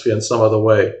the atmosphere in some other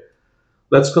way.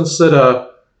 Let's consider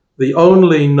the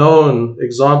only known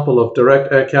example of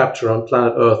direct air capture on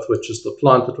planet Earth, which is the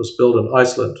plant that was built in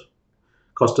Iceland.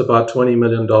 Cost about $20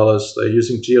 million. They're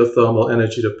using geothermal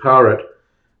energy to power it.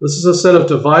 This is a set of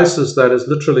devices that is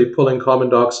literally pulling carbon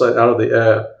dioxide out of the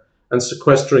air and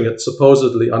sequestering it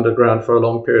supposedly underground for a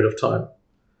long period of time.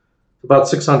 About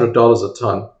 $600 a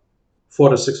ton,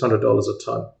 $400 to $600 a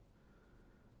ton.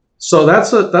 So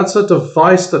that's a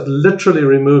device that literally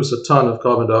removes a ton of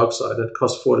carbon dioxide. It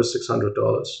costs $400 to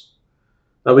 $600.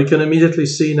 Now we can immediately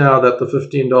see now that the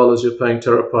 $15 you're paying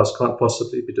TerraPass can't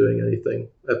possibly be doing anything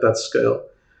at that scale.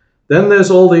 Then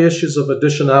there's all the issues of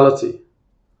additionality.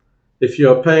 If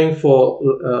you're paying for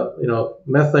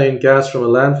methane gas from a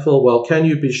landfill, well, can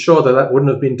you be sure that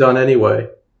wouldn't have been done anyway?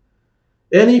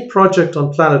 Any project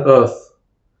on planet Earth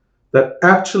that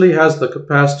actually has the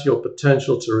capacity or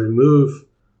potential to remove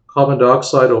carbon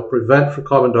dioxide or prevent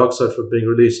carbon dioxide from being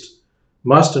released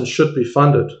must and should be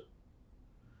funded.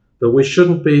 But we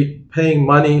shouldn't be paying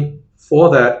money for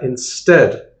that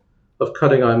instead of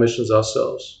cutting our emissions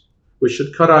ourselves. We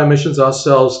should cut our emissions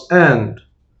ourselves and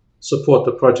support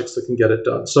the projects that can get it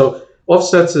done. So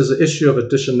offsets is an issue of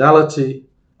additionality,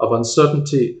 of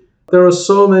uncertainty. There are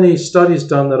so many studies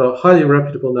done that are highly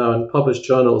reputable now in published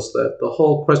journals that the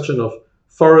whole question of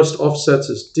forest offsets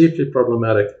is deeply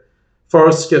problematic.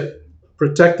 Forests get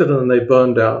protected and then they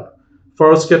burn down.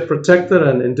 Forests get protected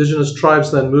and indigenous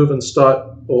tribes then move and start,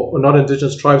 or not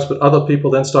indigenous tribes, but other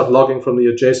people then start logging from the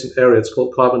adjacent area. It's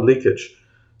called carbon leakage.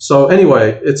 So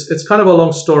anyway, it's kind of a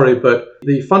long story, but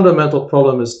the fundamental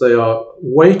problem is they are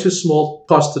way too small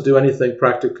cost to do anything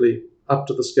practically up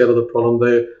to the scale of the problem.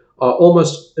 They are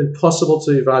almost impossible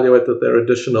to evaluate that they're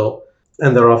additional,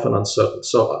 and they're often uncertain.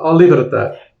 So I'll leave it at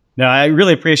that. No, I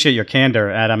really appreciate your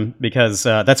candor, Adam, because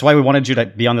that's why we wanted you to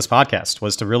be on this podcast,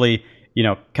 was to really,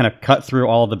 kind of cut through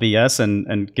all the BS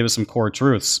and give us some core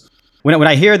truths. When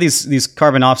I hear these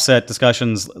carbon offset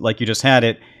discussions like you just had,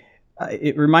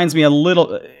 it reminds me a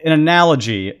little. An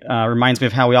analogy reminds me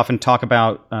of how we often talk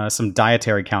about some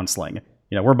dietary counseling.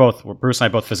 Bruce and I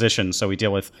both physicians, so we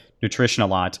deal with nutrition a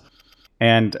lot.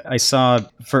 And I saw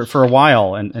for a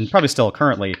while, and probably still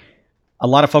currently, a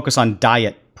lot of focus on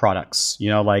diet products.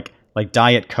 Like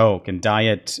Diet Coke and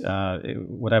Diet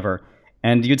whatever.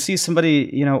 And you'd see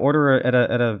somebody order at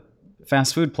a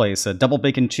fast food place a double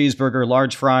bacon cheeseburger,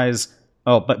 large fries.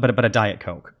 Oh, but a Diet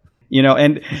Coke.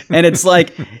 And it's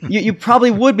like you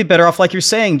probably would be better off, like you're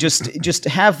saying, just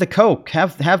have the Coke,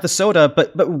 have the soda,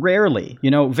 but rarely,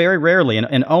 very rarely,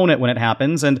 and own it when it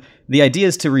happens. And the idea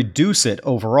is to reduce it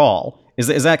overall.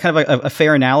 Is that kind of a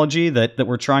fair analogy that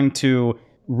we're trying to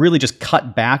really just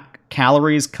cut back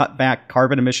calories, cut back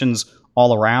carbon emissions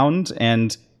all around?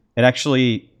 And it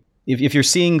actually, if you're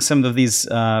seeing some of these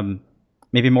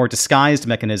maybe more disguised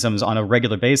mechanisms on a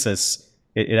regular basis,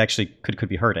 it actually could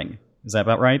be hurting. Is that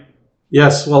about right?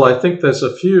 Yes. Well, I think there's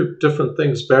a few different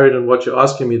things buried in what you're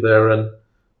asking me there. And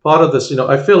part of this,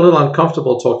 I feel a little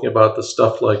uncomfortable talking about this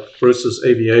stuff like Bruce's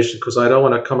aviation, because I don't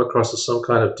want to come across as some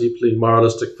kind of deeply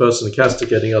moralistic person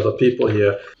castigating other people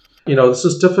here. This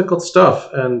is difficult stuff.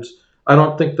 And I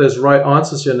don't think there's right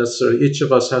answers here necessarily. Each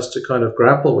of us has to kind of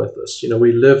grapple with this.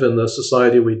 We live in the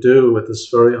society we do with this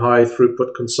very high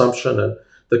throughput consumption and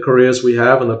the careers we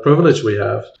have and the privilege we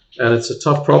have. And it's a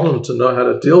tough problem to know how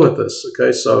to deal with this.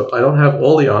 Okay, so I don't have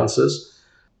all the answers.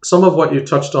 Some of what you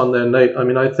touched on there, Nate,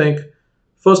 I think,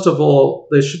 first of all,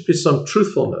 there should be some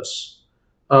truthfulness.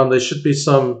 There should be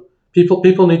some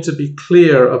people need to be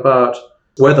clear about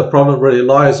where the problem really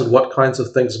lies and what kinds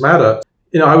of things matter.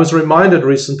 I was reminded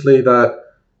recently that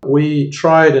we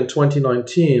tried in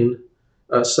 2019,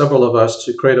 several of us,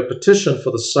 to create a petition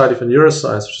for the Society for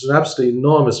Neuroscience, which is an absolutely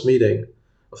enormous meeting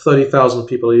of 30,000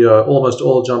 people a year, almost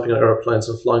all jumping on airplanes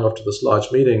and flying off to this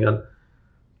large meeting.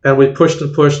 And we pushed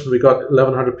and pushed, and we got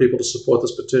 1,100 people to support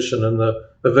this petition. And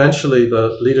eventually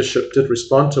the leadership did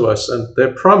respond to us. And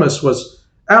their promise was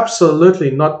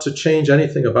absolutely not to change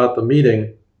anything about the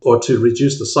meeting or to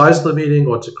reduce the size of the meeting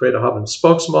or to create a hub and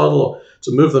spokes model or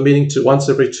to move the meeting to once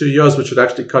every 2 years, which would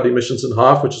actually cut emissions in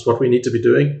half, which is what we need to be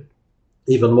doing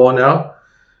even more now.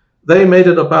 They made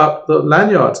it about the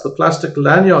lanyards, the plastic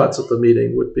lanyards at the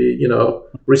meeting would be,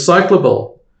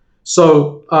 recyclable.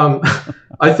 So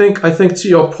I think to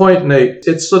your point, Nate,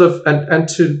 it's sort of, and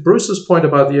to Bruce's point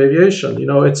about the aviation,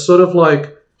 it's sort of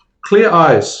like clear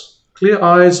eyes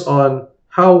on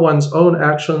how one's own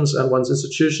actions and one's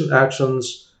institution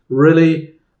actions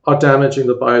really are damaging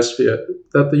the biosphere.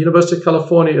 That the University of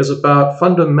California is about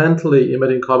fundamentally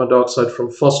emitting carbon dioxide from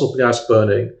fossil gas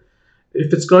burning.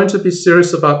 If it's going to be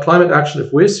serious about climate action,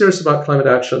 if we're serious about climate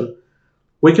action,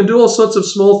 we can do all sorts of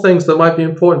small things that might be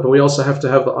important, but we also have to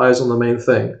have the eyes on the main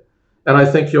thing. And I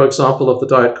think your example of the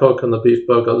Diet Coke and the beef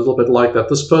burger, a little bit like that.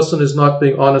 This person is not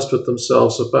being honest with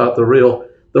themselves about the real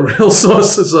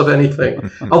sources of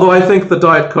anything. Although I think the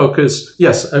Diet Coke is,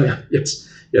 yes.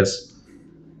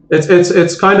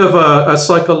 It's kind of a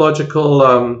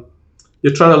psychological,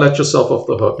 you're trying to let yourself off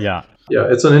the hook. Yeah. Yeah,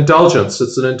 it's an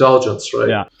indulgence, right?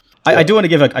 Yeah. I do want to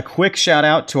give a quick shout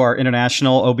out to our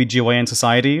International OBGYN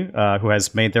Society, who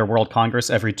has made their World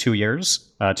Congress every 2 years,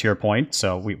 to your point.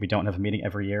 So we don't have a meeting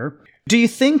every year. Do you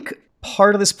think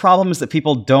part of this problem is that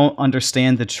people don't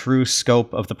understand the true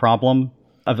scope of the problem,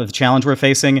 of the challenge we're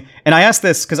facing? And I ask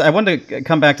this because I wanted to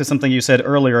come back to something you said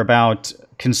earlier about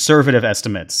conservative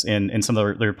estimates in some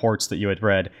of the reports that you had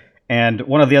read. And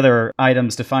one of the other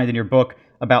items defined in your book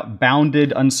about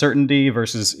bounded uncertainty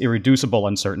versus irreducible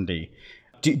uncertainty.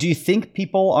 Do you think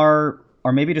people are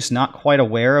maybe just not quite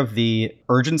aware of the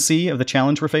urgency of the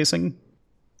challenge we're facing?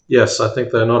 Yes, I think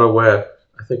they're not aware.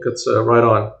 I think it's right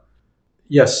on.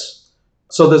 Yes.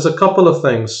 So there's a couple of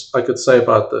things I could say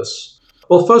about this.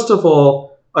 Well, first of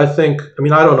all, I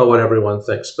don't know what everyone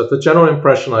thinks, but the general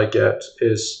impression I get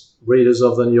is readers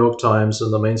of the New York Times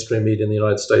and the mainstream media in the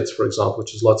United States, for example,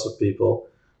 which is lots of people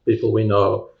we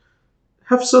know,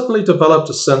 have certainly developed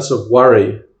a sense of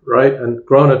worry, right? And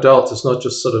grown adults, it's not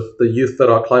just sort of the youth that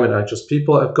are climate anxious.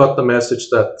 People have got the message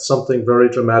that something very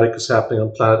dramatic is happening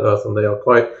on planet Earth, and they are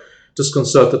quite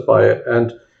disconcerted by it.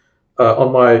 And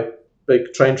on my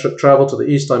big train trip travel to the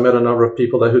east, I met a number of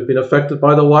people there who'd been affected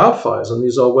by the wildfires. And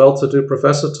these are well-to-do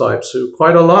professor types who are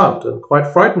quite alarmed and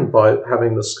quite frightened by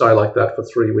having the sky like that for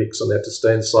 3 weeks and they have to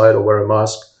stay inside or wear a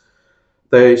mask.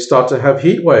 They start to have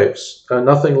heat waves,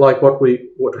 nothing like what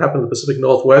happened in the Pacific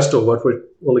Northwest or what we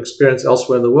will experience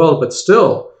elsewhere in the world, but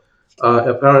still,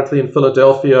 apparently in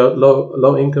Philadelphia,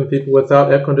 low-income people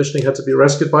without air conditioning had to be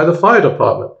rescued by the fire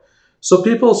department. So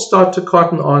people start to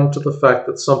cotton on to the fact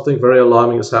that something very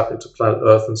alarming is happening to planet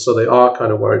Earth, and so they are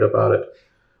kind of worried about it.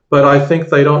 But I think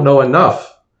they don't know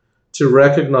enough to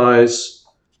recognize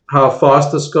how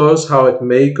fast this goes, how it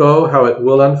may go, how it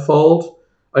will unfold.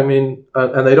 I mean,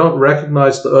 and they don't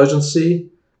recognize the urgency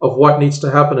of what needs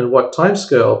to happen in what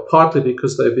timescale, partly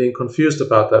because they're being confused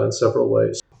about that in several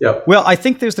ways. Yeah. Well, I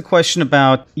think there's the question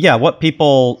about, what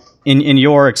people in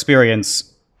your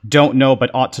experience don't know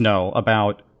but ought to know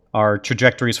about our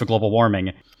trajectories for global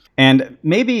warming. And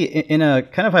maybe in a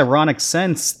kind of ironic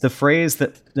sense, the phrase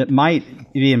that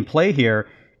might be in play here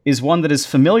is one that is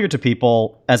familiar to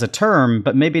people as a term,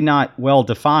 but maybe not well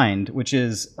defined, which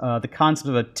is the concept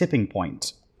of a tipping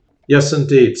point. Yes,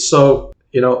 indeed. So,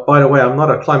 by the way, I'm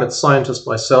not a climate scientist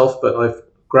myself, but I've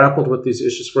grappled with these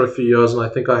issues for a few years, and I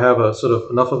think I have a sort of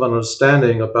enough of an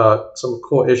understanding about some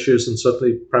core issues, and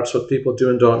certainly perhaps what people do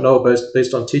and don't know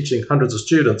based on teaching hundreds of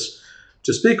students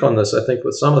to speak on this, I think,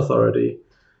 with some authority.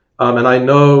 And I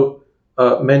know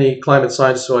many climate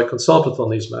scientists who I consult with on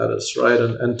these matters, right,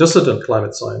 and dissident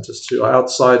climate scientists who are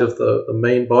outside of the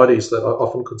main bodies that are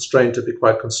often constrained to be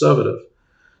quite conservative.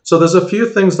 So there's a few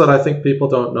things that I think people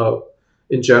don't know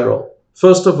in general.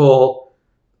 First of all,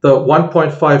 the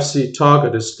 1.5C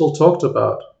target is still talked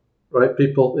about, right?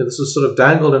 This is sort of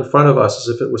dangled in front of us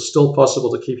as if it was still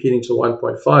possible to keep heating to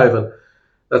 1.5, and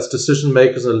that's decision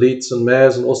makers and elites and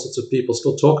mayors and all sorts of people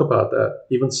still talk about that.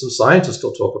 Even some scientists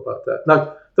still talk about that.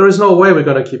 Now, there is no way we're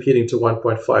going to keep heating to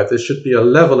 1.5. There should be a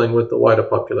leveling with the wider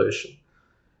population.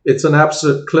 It's an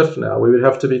absolute cliff now. We would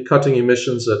have to be cutting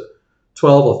emissions at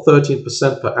 12 or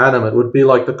 13% per annum. It would be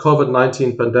like the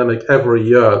COVID-19 pandemic every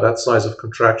year, that size of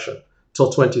contraction,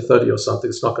 till 2030 or something.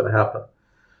 It's not going to happen.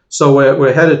 So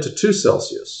we're headed to 2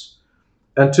 Celsius.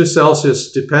 And 2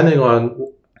 Celsius, depending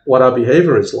on what our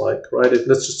behavior is like, right?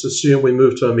 Let's just assume we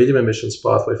move to a medium emissions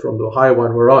pathway from the high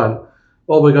one we're on.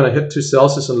 Well, we're going to hit 2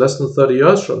 Celsius in less than 30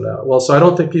 years from now. Well, so I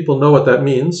don't think people know what that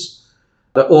means,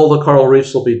 that all the coral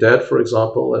reefs will be dead, for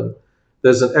example, and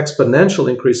there's an exponential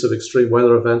increase of extreme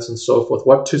weather events and so forth.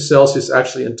 What 2 Celsius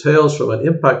actually entails from an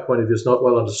impact point of view is not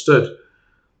well understood.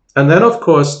 And then, of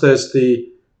course, there's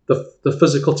the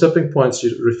physical tipping points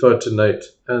you referred to, Nate,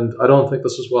 and I don't think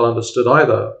this is well understood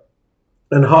either,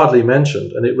 and hardly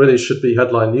mentioned, and it really should be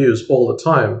headline news all the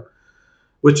time,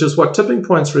 which is what tipping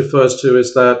points refers to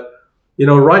is that,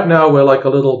 right now we're like a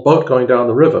little boat going down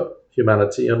the river,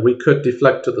 humanity, and we could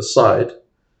deflect to the side.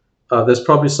 There's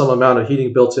probably some amount of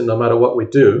heating built in no matter what we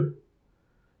do,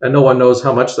 and no one knows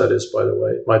how much that is, by the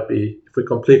way. It might be, if we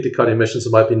completely cut emissions,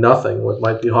 it might be nothing, or it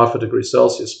might be 0.5 degree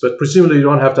Celsius, but presumably you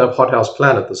don't have to have hothouse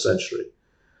planet this century.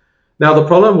 Now, the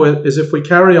problem is if we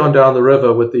carry on down the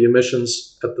river with the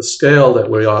emissions at the scale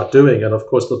that we are doing, and of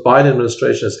course the Biden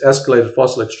administration has escalated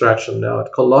fossil extraction now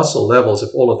at colossal levels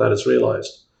if all of that is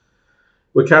realized.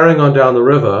 We're carrying on down the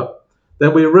river,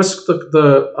 then we risk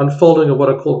the unfolding of what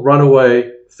are called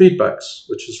runaway feedbacks,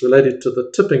 which is related to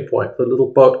the tipping point. The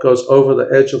little boat goes over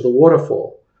the edge of the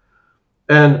waterfall.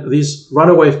 And these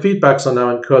runaway feedbacks are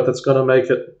now incurred that's going to make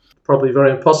it probably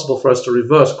very impossible for us to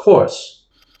reverse course.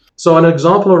 So an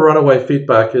example of runaway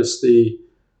feedback is the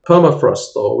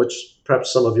permafrost thaw, which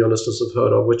perhaps some of your listeners have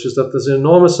heard of, which is that there's an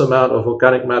enormous amount of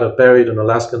organic matter buried in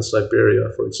Alaska and Siberia,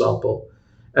 for example.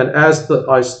 And as the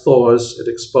ice thaws, it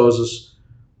exposes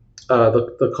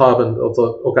the carbon of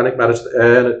the organic matter to the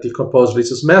air, and it decomposes,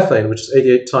 releases methane, which is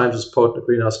 88 times as potent a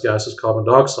greenhouse gas as carbon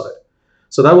dioxide.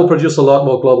 So that will produce a lot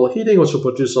more global heating, which will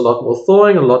produce a lot more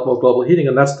thawing and a lot more global heating,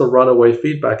 and that's the runaway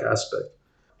feedback aspect.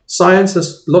 Science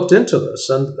has looked into this,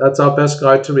 and that's our best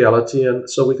guide to reality. And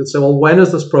so we could say, well, when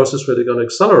is this process really going to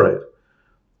accelerate?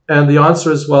 And the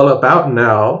answer is, well, about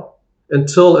now,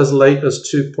 until as late as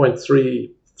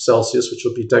 2.3 Celsius, which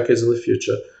will be decades in the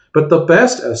future. But the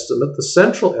best estimate, the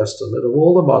central estimate of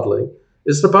all the modeling,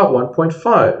 is about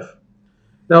 1.5.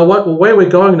 Now, the way we're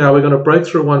going now, we're going to break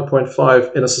through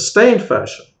 1.5 in a sustained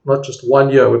fashion, not just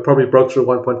 1 year. We probably broke through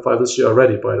 1.5 this year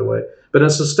already, by the way, but in a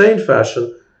sustained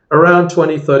fashion around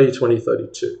 2030,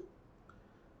 2032.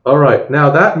 All right, now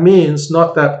that means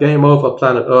not that game over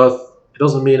planet Earth. It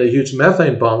doesn't mean a huge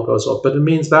methane bomb goes off, but it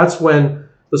means that's when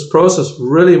this process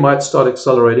really might start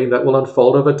accelerating that will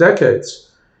unfold over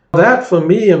decades. That, for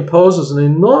me, imposes an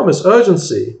enormous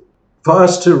urgency for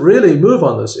us to really move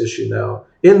on this issue now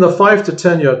in the 5 to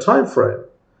 10 year time frame.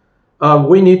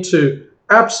 We need to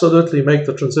absolutely make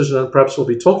the transition, and perhaps we'll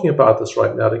be talking about this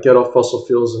right now, to get off fossil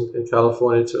fuels in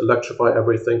California, to electrify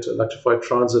everything, to electrify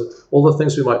transit, all the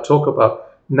things we might talk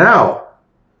about now,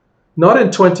 not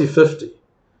in 2050.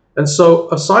 And so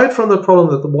aside from the problem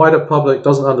that the wider public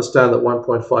doesn't understand that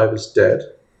 1.5 is dead,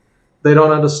 they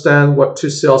don't understand what 2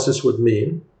 Celsius would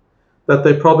mean, that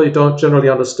they probably don't generally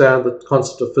understand the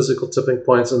concept of physical tipping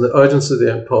points and the urgency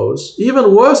they impose.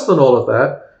 Even worse than all of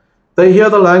that, they hear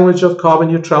the language of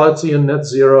carbon neutrality and net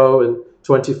zero in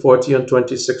 2040 and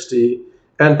 2060,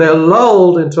 and they're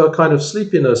lulled into a kind of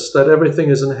sleepiness that everything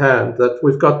is in hand, that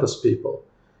we've got this, people.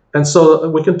 And so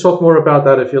we can talk more about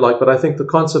that if you like, but I think the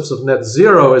concepts of net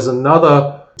zero is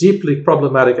another deeply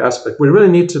problematic aspect. We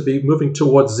really need to be moving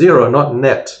towards zero, not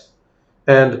net.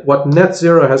 And what net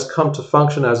zero has come to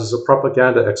function as is a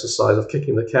propaganda exercise of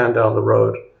kicking the can down the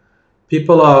road.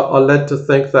 People are led to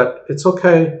think that it's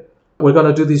okay, we're going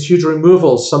to do these huge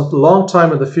removals some long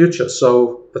time in the future,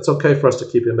 so it's okay for us to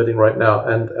keep emitting right now,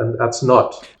 and that's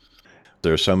not.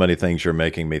 There are so many things you're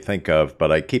making me think of,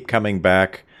 but I keep coming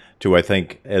back to, I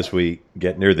think, as we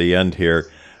get near the end here,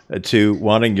 to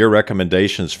wanting your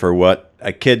recommendations for what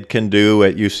a kid can do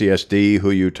at UCSD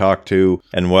who you talk to,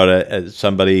 and what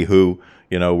somebody who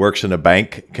works in a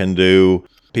bank can do.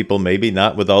 People maybe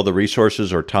not with all the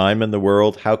resources or time in the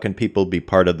world. How can people be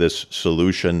part of this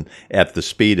solution at the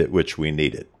speed at which we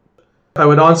need it? I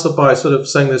would answer by sort of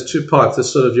saying there's two parts.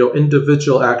 There's sort of your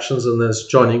individual actions and there's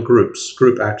joining groups,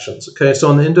 group actions. Okay, so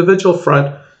on the individual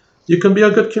front, you can be a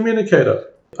good communicator,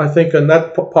 I think, and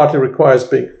that partly requires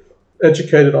being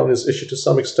educated on this issue to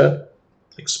some extent,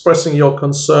 expressing your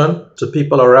concern to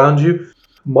people around you,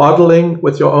 modeling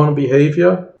with your own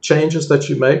behavior changes that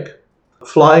you make,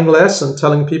 flying less and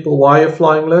telling people why you're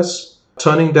flying less,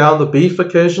 turning down the beef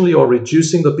occasionally or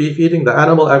reducing the beef eating. The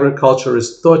animal agriculture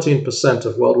is 13%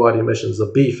 of worldwide emissions,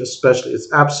 the beef especially.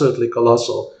 It's absolutely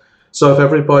colossal. So if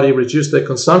everybody reduced their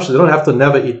consumption, they don't have to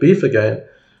never eat beef again.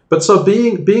 But so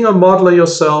being a modeler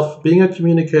yourself, being a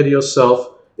communicator yourself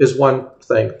is one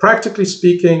thing. Practically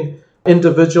speaking,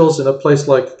 individuals in a place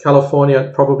like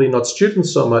California, probably not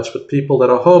students so much, but people that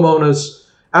are homeowners,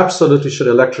 absolutely should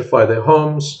electrify their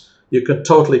homes. You can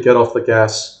totally get off the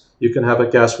gas. You can have a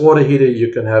gas water heater.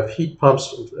 You can have heat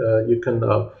pumps. You can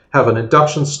have an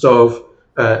induction stove,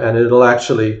 and it'll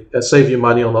actually save you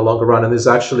money on the longer run. And there's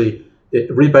actually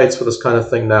rebates for this kind of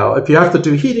thing now. If you have to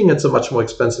do heating, it's a much more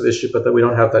expensive issue, but we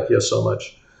don't have that here so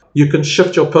much. You can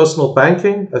shift your personal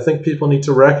banking. I think people need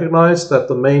to recognize that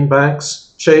the main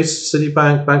banks, Chase,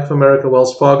 Citibank, Bank of America,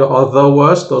 Wells Fargo, are the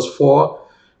worst, those four,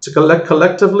 to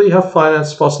collectively have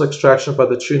financed fossil extraction by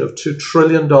the tune of $2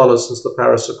 trillion since the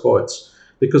Paris Accords.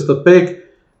 Because the big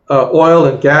oil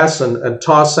and gas and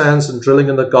tar sands and drilling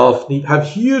in the Gulf have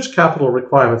huge capital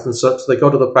requirements, and so they go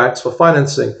to the banks for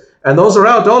financing. And those are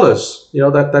our dollars,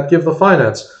 that give the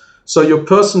finance. So you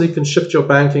personally can shift your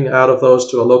banking out of those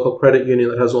to a local credit union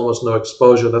that has almost no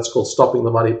exposure. That's called stopping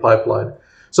the money pipeline.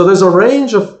 So there's a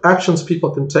range of actions people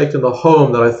can take in the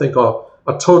home that I think are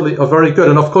very good.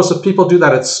 And of course, if people do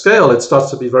that at scale, it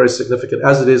starts to be very significant,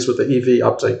 as it is with the EV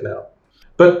uptake now.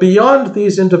 But beyond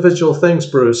these individual things,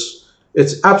 Bruce,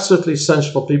 it's absolutely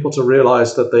essential for people to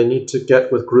realize that they need to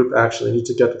get with group action. They need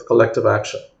to get with collective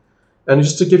action. And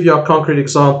just to give you a concrete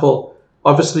example,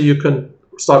 obviously you can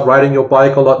start riding your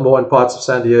bike a lot more in parts of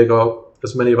San Diego,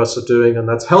 as many of us are doing, and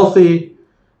that's healthy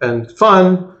and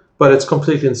fun, but it's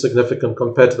completely insignificant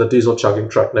compared to the diesel chugging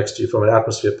truck next to you from an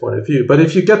atmosphere point of view. But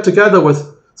if you get together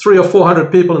with 300 or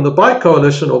 400 people in the Bike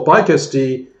Coalition or Bike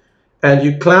SD, and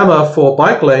you clamor for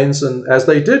bike lanes, and as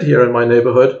they did here in my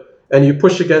neighborhood, and you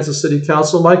push against the city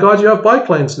council, my God, you have bike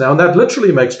lanes now, and that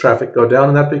literally makes traffic go down,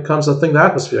 and that becomes a thing the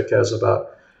atmosphere cares about.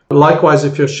 Likewise,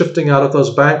 if you're shifting out of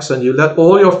those banks and you let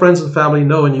all your friends and family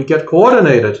know and you get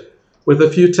coordinated with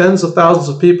a few tens of thousands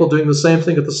of people doing the same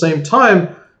thing at the same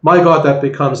time, my God, that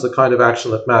becomes the kind of action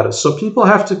that matters. So people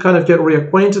have to kind of get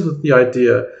reacquainted with the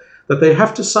idea that they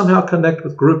have to somehow connect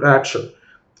with group action,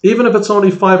 even if it's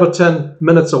only 5 or 10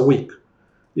 minutes a week.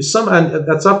 And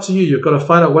that's up to you. You've got to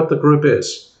find out what the group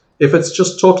is. If it's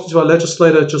just talking to a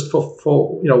legislator just for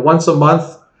once a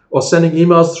month, or sending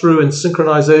emails through in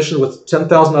synchronization with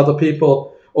 10,000 other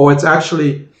people, or it's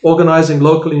actually organizing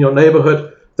locally in your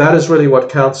neighborhood, that is really what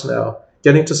counts now.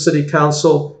 Getting to city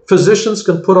council. Physicians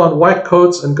can put on white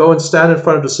coats and go and stand in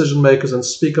front of decision makers and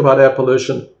speak about air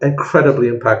pollution. Incredibly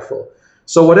impactful.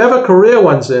 So whatever career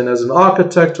one's in, as an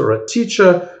architect or a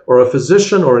teacher or a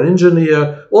physician or an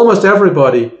engineer, almost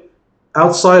everybody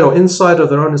outside or inside of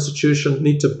their own institution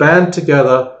need to band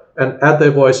together and add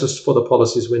their voices for the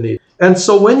policies we need. And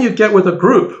so when you get with a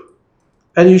group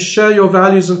and you share your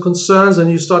values and concerns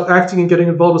and you start acting and getting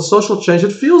involved with social change,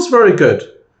 it feels very good.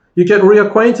 You get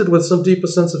reacquainted with some deeper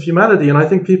sense of humanity, and I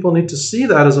think people need to see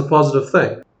that as a positive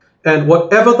thing. And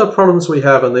whatever the problems we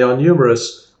have, and they are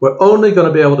numerous, we're only going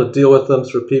to be able to deal with them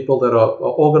through people that are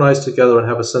organized together and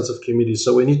have a sense of community.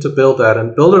 So we need to build that,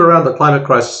 and build it around the climate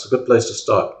crisis is a good place to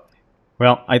start.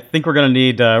 Well, I think we're going to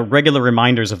need regular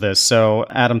reminders of this. So,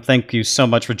 Adam, thank you so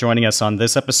much for joining us on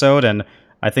this episode, and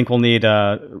I think we'll need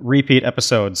repeat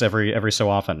episodes every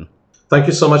so often. Thank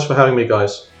you so much for having me,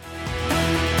 guys.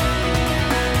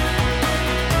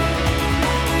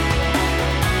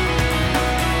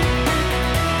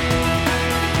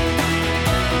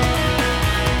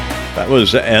 That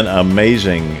was an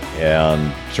amazing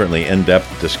and certainly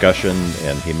in-depth discussion,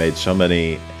 and he made so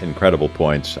many incredible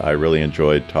points. I really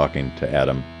enjoyed talking to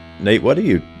Adam. Nate, what do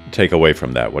you take away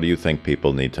from that? What do you think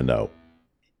people need to know?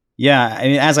 Yeah, I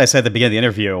mean, as I said at the beginning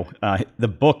of the interview, the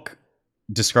book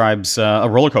describes a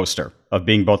roller coaster of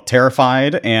being both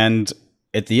terrified and,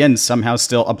 at the end, somehow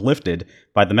still uplifted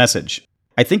by the message.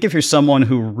 I think if you're someone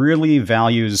who really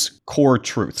values core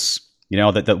truths,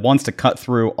 that wants to cut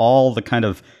through all the kind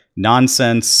of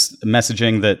nonsense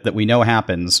messaging that we know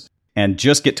happens and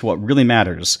just get to what really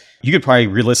matters, you could probably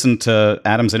re-listen to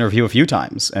Adam's interview a few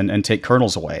times and take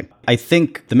kernels away. I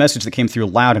think the message that came through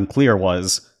loud and clear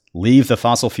was leave the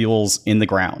fossil fuels in the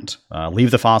ground,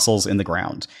 leave the fossils in the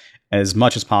ground as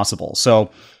much as possible.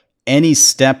 So any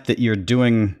step that you're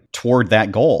doing toward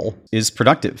that goal is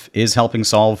productive, is helping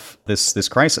solve this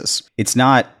crisis. It's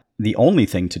not the only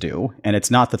thing to do, and it's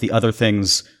not that the other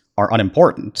things are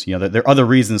unimportant. There are other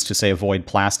reasons to, say, avoid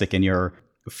plastic in your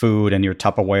food and your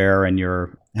Tupperware and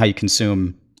how you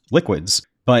consume liquids.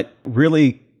 But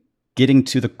really getting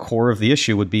to the core of the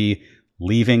issue would be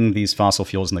leaving these fossil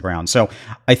fuels in the ground. So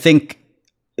I think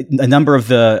a number of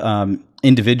the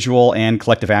individual and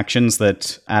collective actions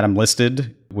that Adam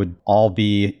listed would all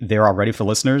be there already for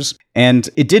listeners. And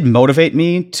it did motivate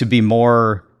me to be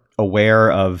more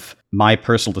aware of my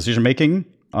personal decision-making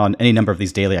on any number of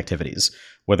these daily activities,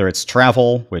 whether it's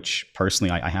travel, which personally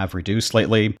I have reduced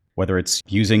lately, whether it's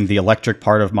using the electric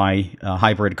part of my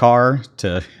hybrid car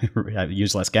to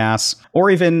use less gas, or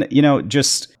even,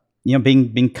 just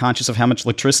being conscious of how much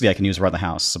electricity I can use around the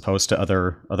house, as opposed to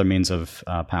other means of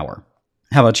power.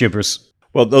 How about you, Bruce?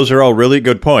 Well, those are all really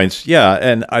good points. Yeah,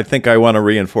 and I think I want to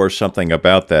reinforce something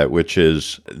about that, which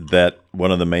is that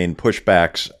one of the main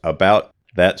pushbacks about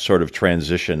that sort of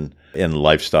transition in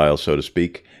lifestyle, so to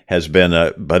speak, has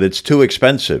been, but it's too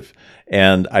expensive.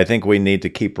 And I think we need to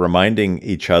keep reminding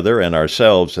each other and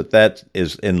ourselves that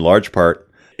is in large part,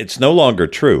 it's no longer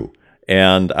true.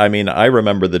 And I mean, I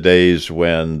remember the days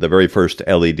when the very first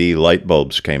LED light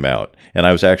bulbs came out, and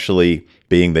I was actually,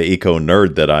 being the eco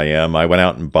nerd that I am, I went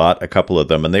out and bought a couple of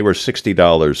them, and they were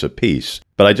 $60 a piece.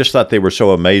 But I just thought they were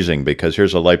so amazing because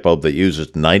here's a light bulb that uses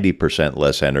 90%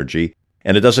 less energy,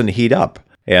 and it doesn't heat up.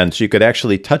 And so you could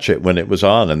actually touch it when it was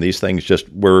on, and these things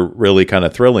just were really kind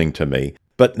of thrilling to me.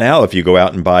 But now if you go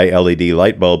out and buy LED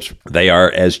light bulbs, they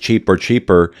are as cheap or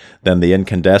cheaper than the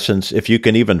incandescents, if you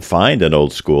can even find an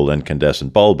old school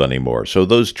incandescent bulb anymore. So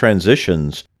those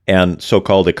transitions and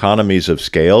so-called economies of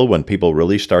scale, when people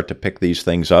really start to pick these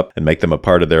things up and make them a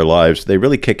part of their lives, they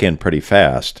really kick in pretty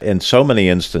fast. In so many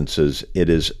instances, it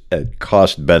is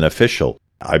cost beneficial.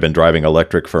 I've been driving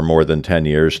electric for more than 10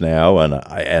 years now,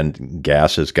 and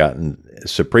gas has gotten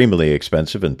supremely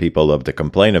expensive, and people love to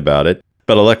complain about it.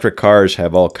 But electric cars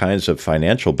have all kinds of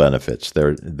financial benefits.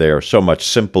 They're so much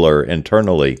simpler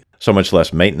internally, so much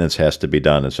less maintenance has to be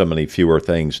done, and so many fewer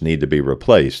things need to be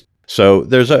replaced. So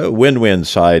there's a win-win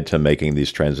side to making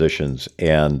these transitions,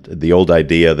 and the old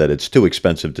idea that it's too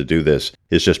expensive to do this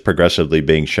is just progressively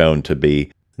being shown to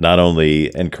be not only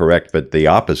incorrect, but the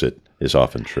opposite is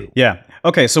often true. Yeah.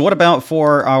 Okay, so what about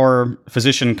for our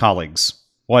physician colleagues?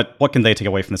 What can they take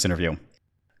away from this interview?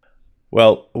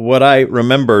 Well, what I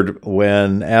remembered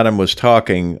when Adam was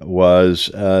talking was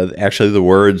actually the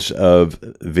words of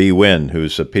V. Wynn,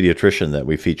 who's a pediatrician that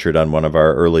we featured on one of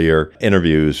our earlier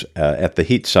interviews at the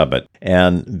Heat Summit.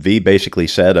 And V basically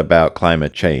said about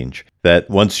climate change that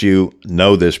once you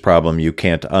know this problem, you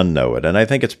can't unknow it. And I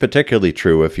think it's particularly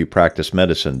true if you practice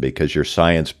medicine because you're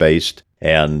science-based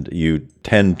and you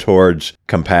tend towards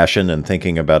compassion and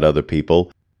thinking about other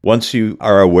people. Once you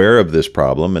are aware of this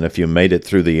problem, and if you made it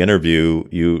through the interview,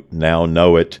 you now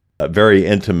know it very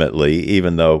intimately,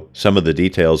 even though some of the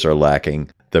details are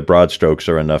lacking. The broad strokes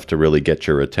are enough to really get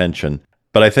your attention.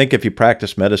 But I think if you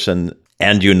practice medicine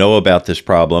and you know about this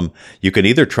problem, you can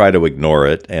either try to ignore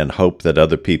it and hope that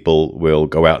other people will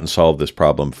go out and solve this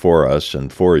problem for us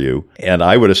and for you. And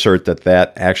I would assert that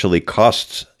that actually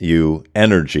costs you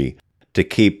energy to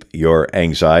keep your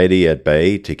anxiety at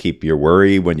bay, to keep your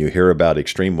worry when you hear about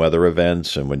extreme weather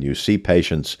events and when you see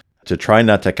patients, to try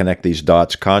not to connect these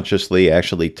dots consciously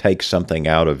actually takes something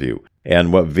out of you.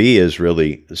 And what V is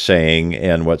really saying,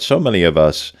 and what so many of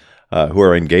us who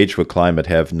are engaged with climate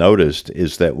have noticed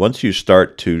is that once you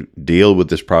start to deal with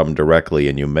this problem directly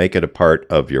and you make it a part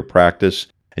of your practice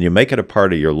and you make it a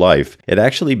part of your life, it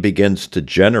actually begins to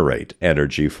generate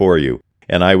energy for you.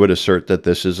 And I would assert that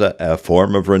this is a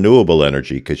form of renewable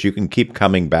energy because you can keep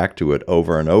coming back to it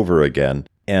over and over again.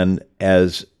 And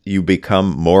as you become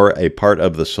more a part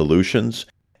of the solutions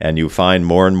and you find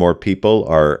more and more people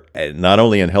are not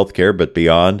only in healthcare but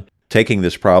beyond taking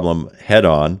this problem head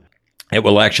on, it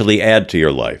will actually add to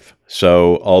your life.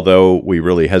 So although we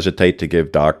really hesitate to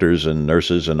give doctors and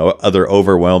nurses and other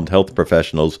overwhelmed health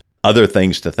professionals other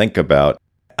things to think about,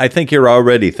 I think you're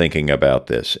already thinking about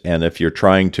this. And if you're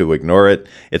trying to ignore it,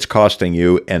 it's costing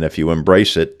you. And if you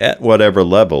embrace it at whatever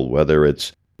level, whether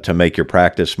it's to make your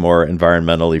practice more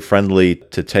environmentally friendly,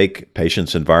 to take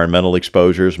patients' environmental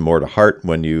exposures more to heart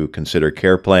when you consider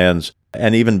care plans,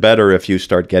 and even better if you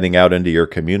start getting out into your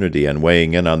community and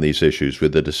weighing in on these issues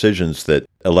with the decisions that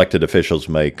elected officials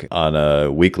make on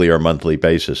a weekly or monthly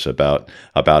basis about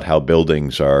how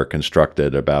buildings are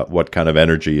constructed, about what kind of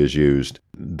energy is used.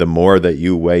 The more that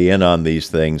you weigh in on these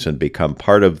things and become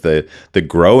part of the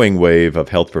growing wave of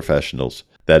health professionals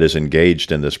that is engaged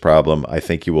in this problem, I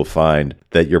think you will find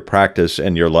that your practice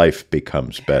and your life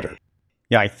becomes better.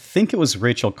 Yeah, I think it was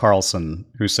Rachel Carlson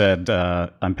who said,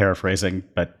 I'm paraphrasing,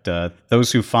 but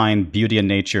those who find beauty in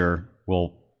nature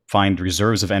will find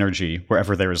reserves of energy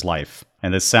wherever there is life.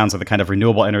 And this sounds like the kind of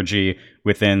renewable energy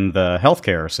within the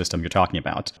healthcare system you're talking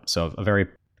about. So a very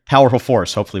powerful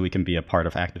force, hopefully we can be a part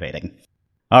of activating.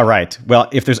 All right. Well,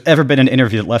 if there's ever been an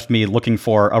interview that left me looking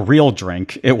for a real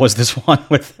drink, it was this one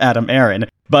with Adam Aaron.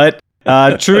 But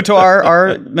true to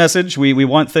our message, we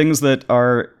want things that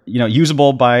are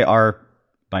usable by our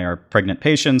pregnant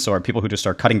patients or people who just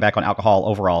are cutting back on alcohol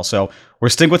overall. So we're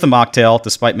sticking with the mocktail,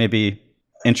 despite maybe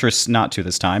interests not to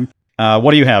this time.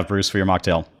 What do you have, Bruce, for your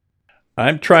mocktail?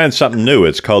 I'm trying something new.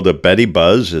 It's called a Betty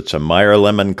Buzz. It's a Meyer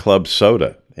Lemon Club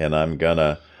soda. And I'm going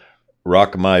to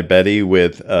rock my Betty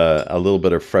with a little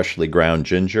bit of freshly ground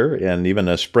ginger and even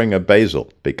a sprig of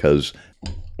basil, because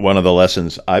one of the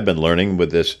lessons I've been learning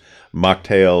with this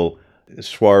mocktail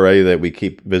soiree that we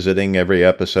keep visiting every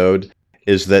episode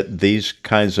is that these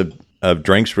kinds of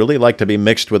drinks really like to be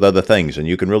mixed with other things, and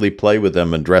you can really play with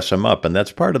them and dress them up, and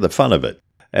that's part of the fun of it.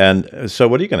 And so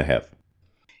what are you going to have?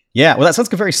 Yeah, well, that sounds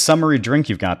like a very summery drink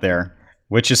you've got there,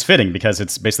 which is fitting because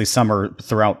it's basically summer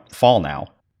throughout fall now.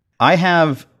 I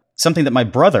have something that my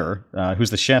brother,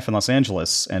 who's the chef in Los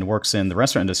Angeles and works in the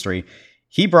restaurant industry,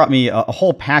 he brought me a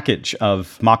whole package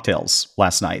of mocktails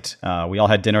last night. We all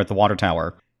had dinner at the Water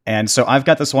Tower. And so I've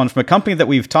got this one from a company that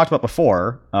we've talked about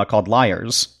before called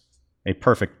Liars. A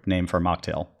perfect name for a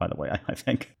mocktail, by the way, I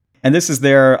think. And this is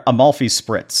their Amalfi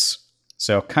Spritz.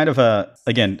 So kind of a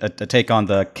take on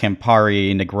the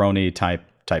Campari, Negroni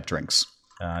type drinks.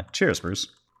 Cheers, Bruce.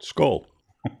 Skål.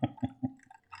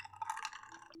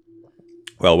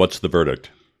 Well, what's the verdict?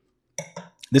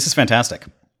 This is fantastic.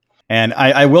 And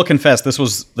I will confess, this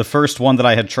was the first one that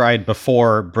I had tried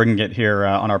before bringing it here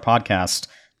on our podcast,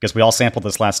 because we all sampled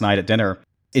this last night at dinner.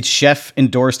 It's chef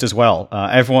endorsed as well.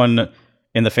 Everyone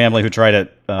in the family who tried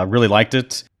it really liked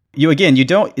it.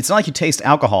 It's not like you taste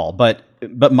alcohol, but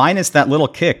minus that little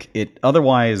kick, it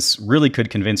otherwise really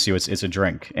could convince you it's a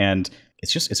drink. And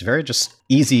it's very just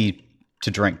easy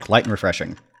to drink, light and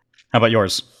refreshing. How about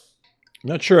yours?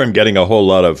 Not sure I'm getting a whole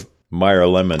lot of Meyer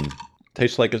lemon.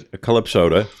 Tastes like a club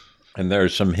soda, and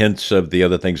there's some hints of the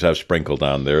other things I've sprinkled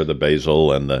on there, the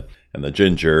basil and the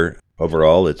ginger.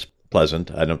 Overall, it's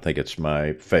pleasant. I don't think it's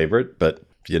my favorite, but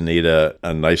if you need a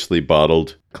nicely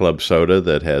bottled club soda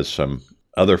that has some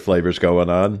other flavors going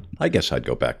on, I guess I'd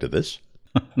go back to this.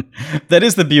 That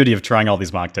is the beauty of trying all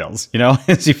these mocktails,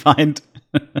 is you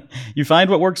find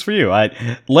what works for you.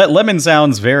 Lemon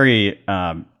sounds very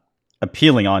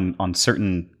appealing on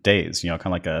certain days, kind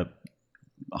of like a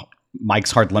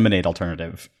Mike's Hard Lemonade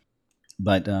alternative.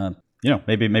 But,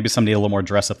 maybe some need a little more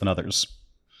dress up than others.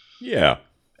 Yeah.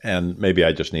 And maybe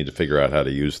I just need to figure out how to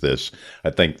use this.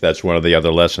 I think that's one of the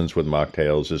other lessons with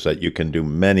mocktails is that you can do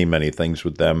many, many things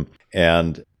with them.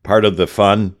 And part of the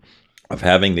fun of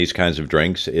having these kinds of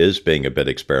drinks is being a bit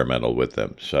experimental with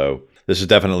them. So this is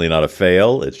definitely not a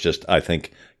fail. It's just, I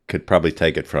think, could probably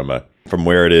take it from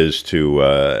where it is to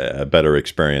a better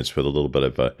experience with a little bit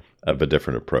of a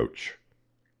different approach.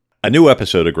 A new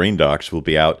episode of Green Docs will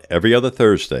be out every other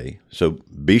Thursday, so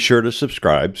be sure to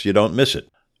subscribe so you don't miss it.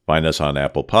 Find us on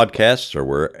Apple Podcasts or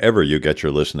wherever you get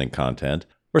your listening content,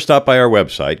 or stop by our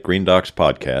website, Green Docs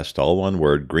Podcast, all one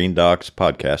word,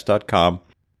 greendocspodcast.com,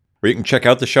 where you can check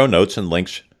out the show notes and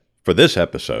links for this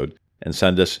episode and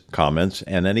send us comments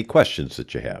and any questions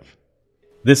that you have.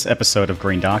 This episode of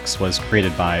Green Docs was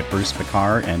created by Bruce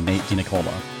Picard and Nate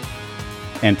DiNicola,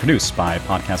 and produced by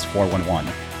Podcast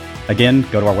 411. Again,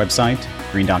 go to our website,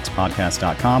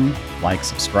 greendocspodcast.com, like,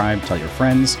 subscribe, tell your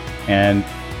friends, and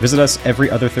visit us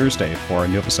every other Thursday for a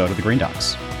new episode of the Green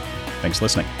Docs. Thanks for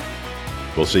listening.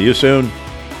 We'll see you soon.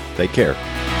 Take care.